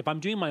 if I'm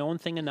doing my own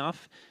thing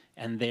enough,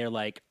 and they're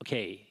like,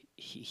 okay,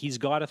 he's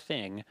got a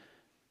thing,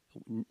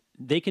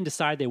 they can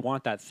decide they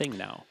want that thing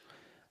now.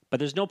 but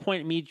there's no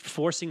point in me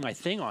forcing my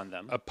thing on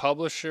them. A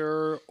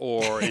publisher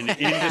or an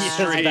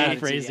industry. Bad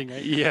phrasing,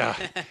 right? Yeah.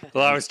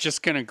 Well, I was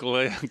just going to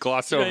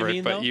gloss You know what over I it,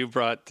 mean, but though? you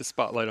brought the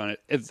spotlight on it.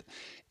 It's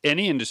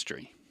any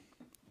industry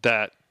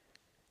that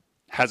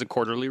has a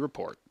quarterly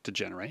report to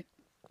generate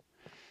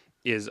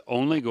is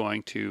only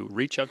going to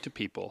reach out to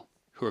people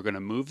who are going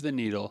to move the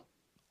needle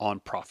on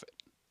profit.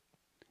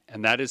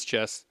 And that is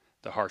just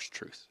the harsh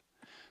truth.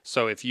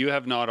 So if you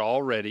have not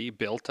already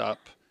built up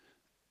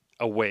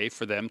a way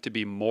for them to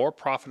be more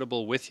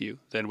profitable with you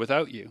than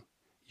without you,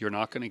 you're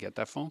not going to get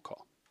that phone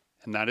call.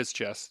 And that is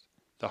just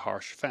the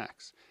harsh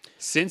facts.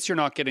 Since you're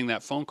not getting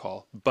that phone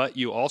call, but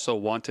you also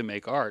want to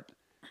make art,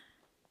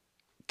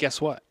 guess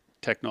what?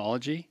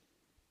 Technology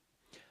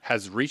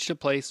has reached a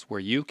place where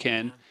you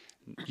don't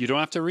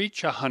have to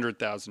reach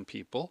 100,000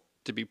 people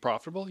to be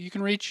profitable. You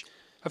can reach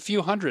a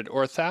few hundred or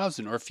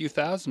 1,000 or a few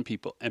thousand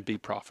people and be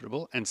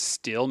profitable and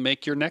still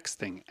make your next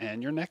thing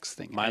and your next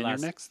thing My and last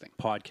your next thing.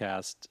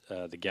 podcast,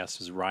 the guest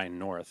was Ryan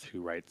North,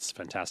 who writes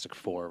Fantastic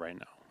Four right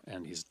now,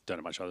 and he's done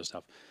a bunch of other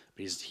stuff.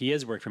 But he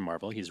has worked for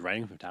Marvel. He's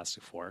writing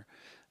Fantastic Four,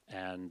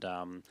 and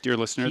Dear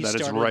listener, he that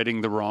is started-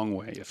 writing the wrong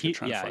way if you're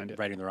trying to find it.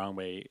 writing the wrong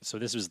way. So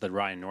this was the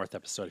Ryan North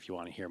episode. If you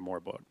want to hear more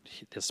about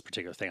this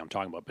particular thing I'm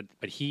talking about,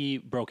 but he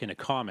broke into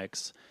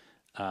comics.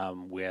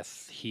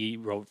 He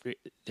wrote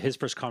his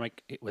first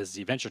comic. It was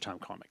the Adventure Time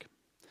comic,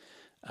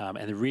 and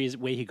the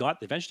way he got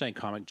the Adventure Time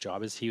comic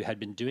job is he had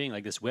been doing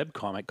like this web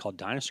comic called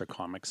Dinosaur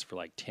Comics for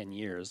like 10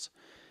 years,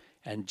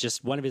 and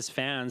just one of his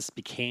fans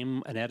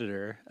became an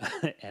editor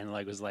and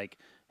like was like,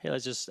 hey,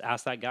 let's just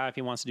ask that guy if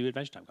he wants to do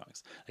Adventure Time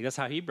comics. Like that's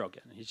how he broke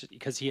in.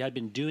 Because he had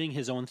been doing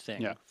his own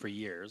thing for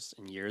years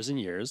and years and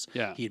years.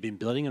 Yeah. He had been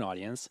building an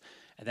audience,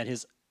 and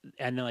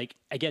then like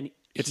again.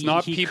 It's he-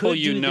 not he people could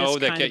you do know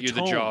this that kind get of you the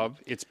tone. job.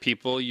 It's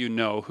people you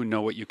know who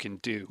know what you can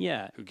do.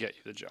 Yeah. Who get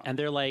you the job. And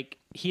they're like,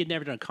 he had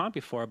never done a comp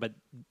before, but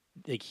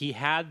like he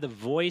had the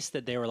voice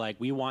that they were like,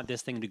 we want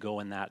this thing to go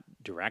in that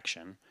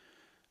direction.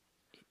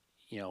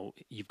 You know,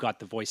 you've got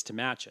the voice to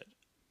match it.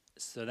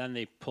 So then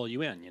they pull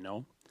you in, you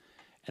know?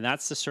 And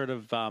that's the sort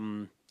of,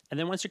 and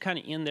then once you're kind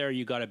of in there,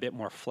 you got a bit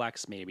more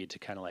flex maybe to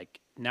kind of like,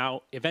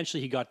 now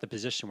eventually he got the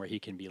position where he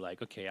can be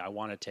like, okay, I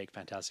want to take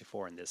Fantastic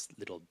Four in this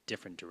little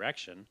different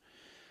direction.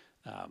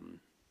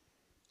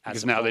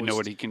 Because now they know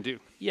what he can do.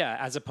 Yeah,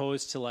 as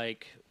opposed to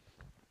like,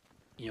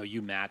 you know,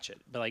 you match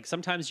it. But like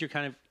sometimes you're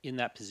kind of in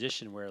that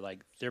position where like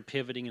they're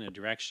pivoting in a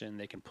direction,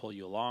 they can pull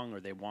you along, or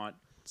they want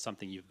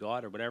something you've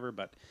got or whatever.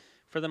 But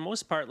for the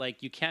most part,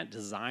 like you can't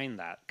design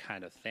that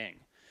kind of thing.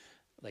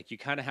 Like you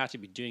kind of have to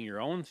be doing your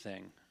own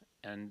thing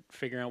and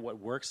figuring out what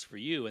works for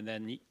you, and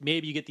then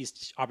maybe you get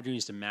these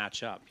opportunities to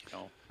match up. You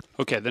know.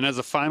 Okay, then as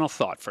a final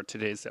thought for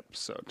today's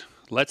episode,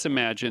 let's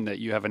imagine that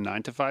you have a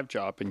 9-to-5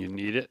 job and you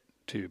need it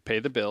to pay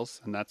the bills,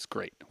 and that's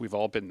great. We've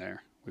all been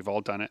there. We've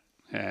all done it,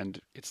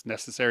 and it's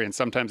necessary, and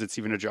sometimes it's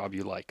even a job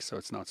you like, so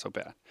it's not so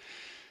bad.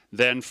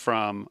 Then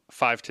from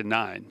 5 to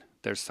 9,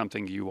 there's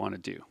something you want to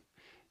do.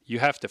 You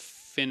have to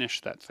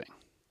finish that thing.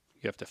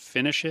 You have to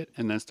finish it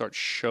and then start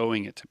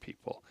showing it to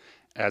people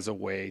as a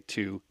way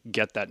to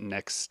get that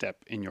next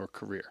step in your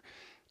career.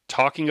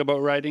 Talking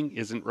about writing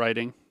isn't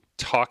writing.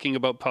 Talking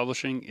about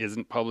publishing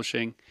isn't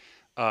publishing.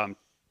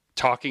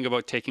 Talking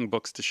about taking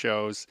books to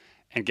shows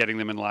and getting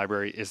them in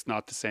library is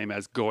not the same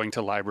as going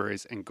to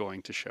libraries and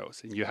going to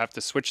shows. And you have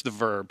to switch the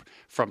verb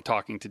from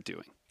talking to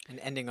doing. And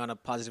ending on a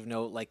positive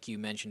note, like you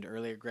mentioned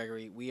earlier,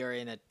 Gregory, we are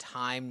in a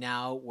time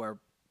now where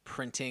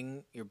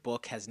printing your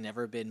book has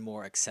never been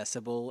more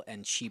accessible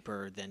and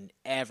cheaper than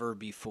ever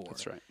before.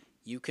 That's right.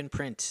 You can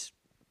print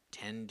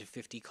 10 to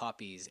 50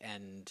 copies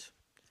and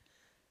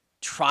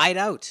try it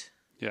out.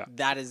 Yeah.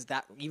 That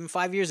even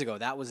 5 years ago,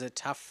 that was a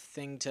tough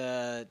thing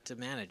to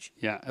manage.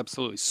 Yeah,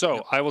 absolutely.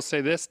 So I will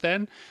say this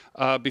then,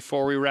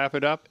 before we wrap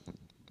it up.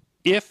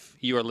 If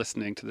you are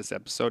listening to this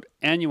episode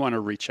and you want to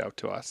reach out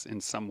to us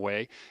in some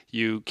way,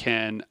 you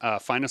can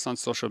find us on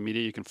social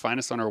media. You can find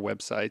us on our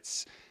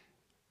websites.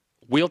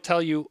 We'll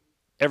tell you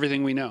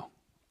everything we know.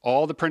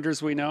 All the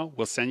printers we know,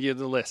 we'll send you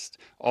the list.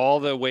 All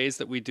the ways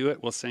that we do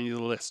it, we'll send you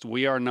the list.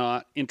 We are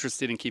not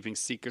interested in keeping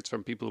secrets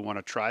from people who want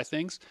to try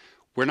things.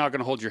 We're not going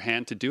to hold your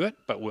hand to do it,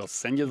 but we'll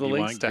send you the You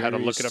links want to how to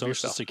Gary's look it up social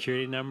yourself.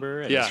 security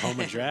number and Yeah. his home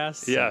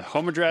address. Yeah, and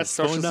home address, his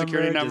phone social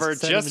security number.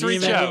 send Just him an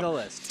reach email. Send the out.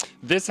 list.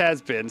 This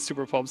has been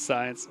Super Pulp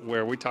Science,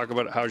 where we talk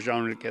about how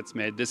genre gets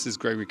made. This is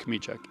Gregory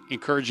Kmichuk,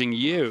 encouraging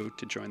you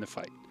to join the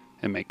fight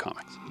and make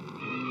comics.